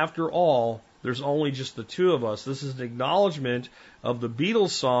line, "After all, there's only just the two of us." This is an acknowledgement of the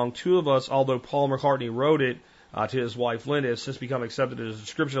Beatles song, "Two of Us," although Paul McCartney wrote it to his wife Linda. It's since become accepted as a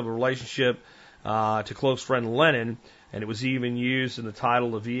description of a relationship to close friend Lennon, and it was even used in the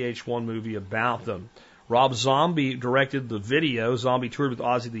title of the VH1 movie about them. Rob Zombie directed the video. Zombie toured with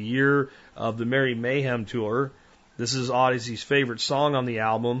Ozzy the year of the Merry Mayhem tour. This is Ozzy's favorite song on the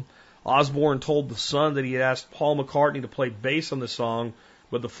album. Osbourne told The Sun that he had asked Paul McCartney to play bass on the song,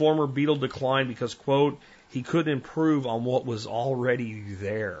 but the former Beatle declined because, quote, he couldn't improve on what was already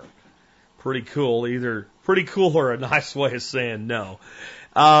there. Pretty cool. Either pretty cool or a nice way of saying no.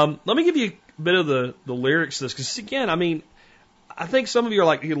 Let me give you a bit of the lyrics to this, because, again, I mean, I think some of you are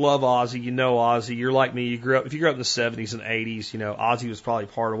like, you love Ozzy, you know Ozzy, you're like me, if you grew up in the 70s and 80s, you know, Ozzy was probably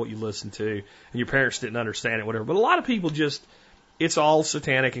part of what you listened to, and your parents didn't understand it, whatever. But a lot of people just, it's all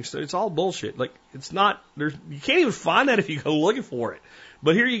satanic and it's all bullshit. Like, it's not, you can't even find that if you go looking for it.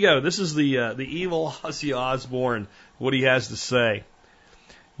 But here you go. This is the evil Ozzy Osbourne, what he has to say.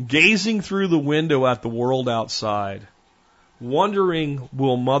 Gazing through the window at the world outside, wondering,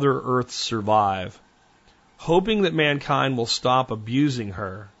 will Mother Earth survive? Hoping that mankind will stop abusing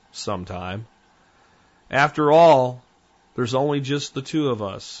her sometime. After all, there's only just the two of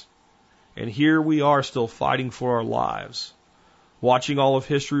us. And here we are still fighting for our lives, watching all of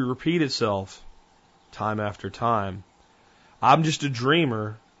history repeat itself time after time. I'm just a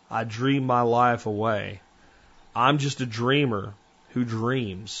dreamer. I dream my life away. I'm just a dreamer who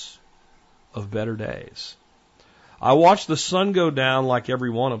dreams of better days. I watch the sun go down like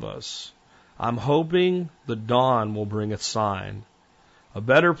every one of us. I'm hoping the dawn will bring a sign, a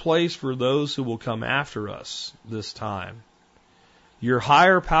better place for those who will come after us this time. Your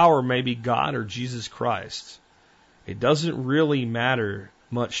higher power may be God or Jesus Christ. It doesn't really matter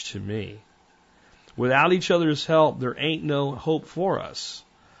much to me. Without each other's help, there ain't no hope for us.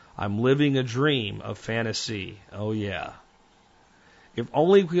 I'm living a dream of fantasy. Oh yeah. If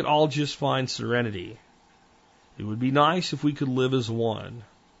only we could all just find serenity. It would be nice if we could live as one.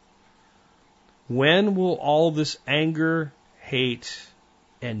 When will all this anger, hate,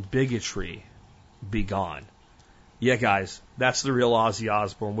 and bigotry be gone? Yeah, guys, that's the real Ozzy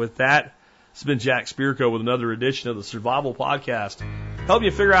Osbourne. With that, it's been Jack Spirko with another edition of the Survival Podcast. Help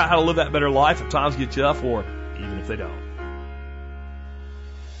you figure out how to live that better life if times get tough, or even if they don't.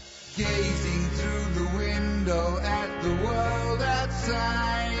 Gazing through the window at the world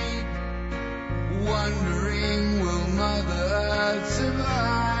outside, wondering, will Mother Earth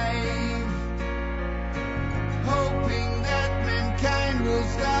survive? Hoping that mankind will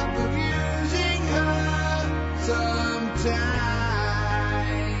stop abusing her sometime.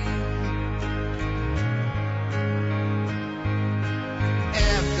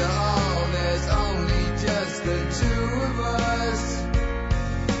 After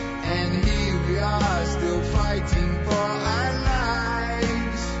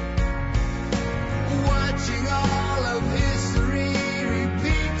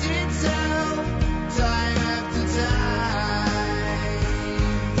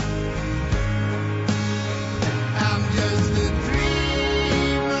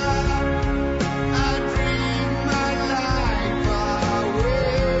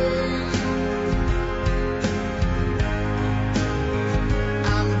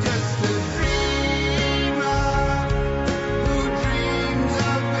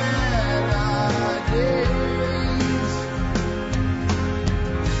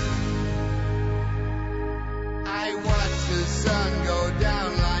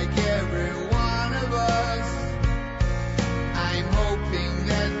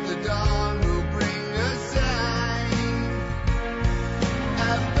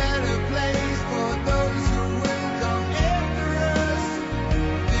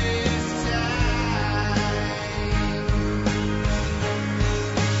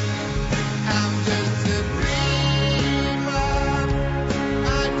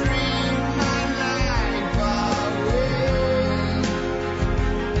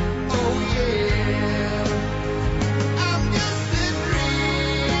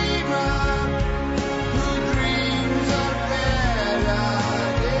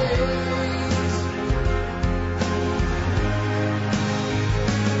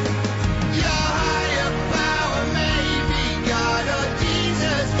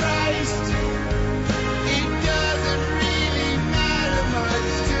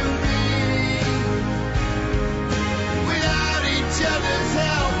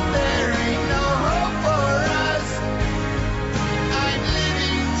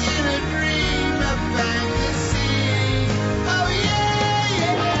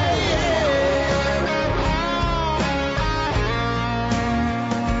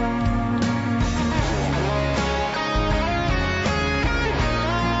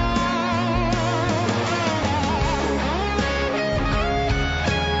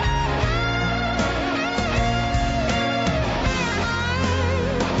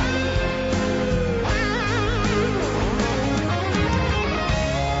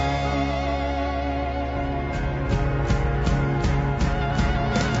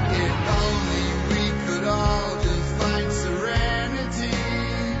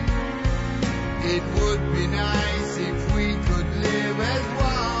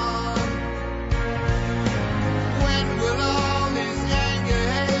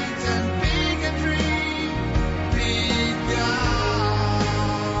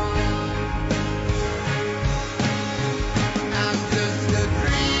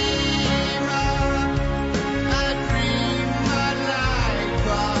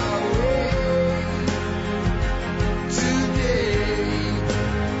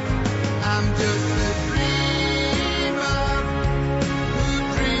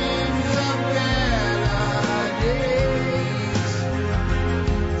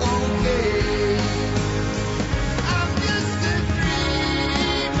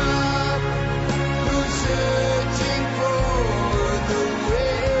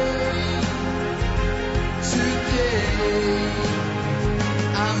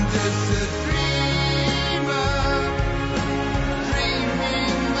disappear.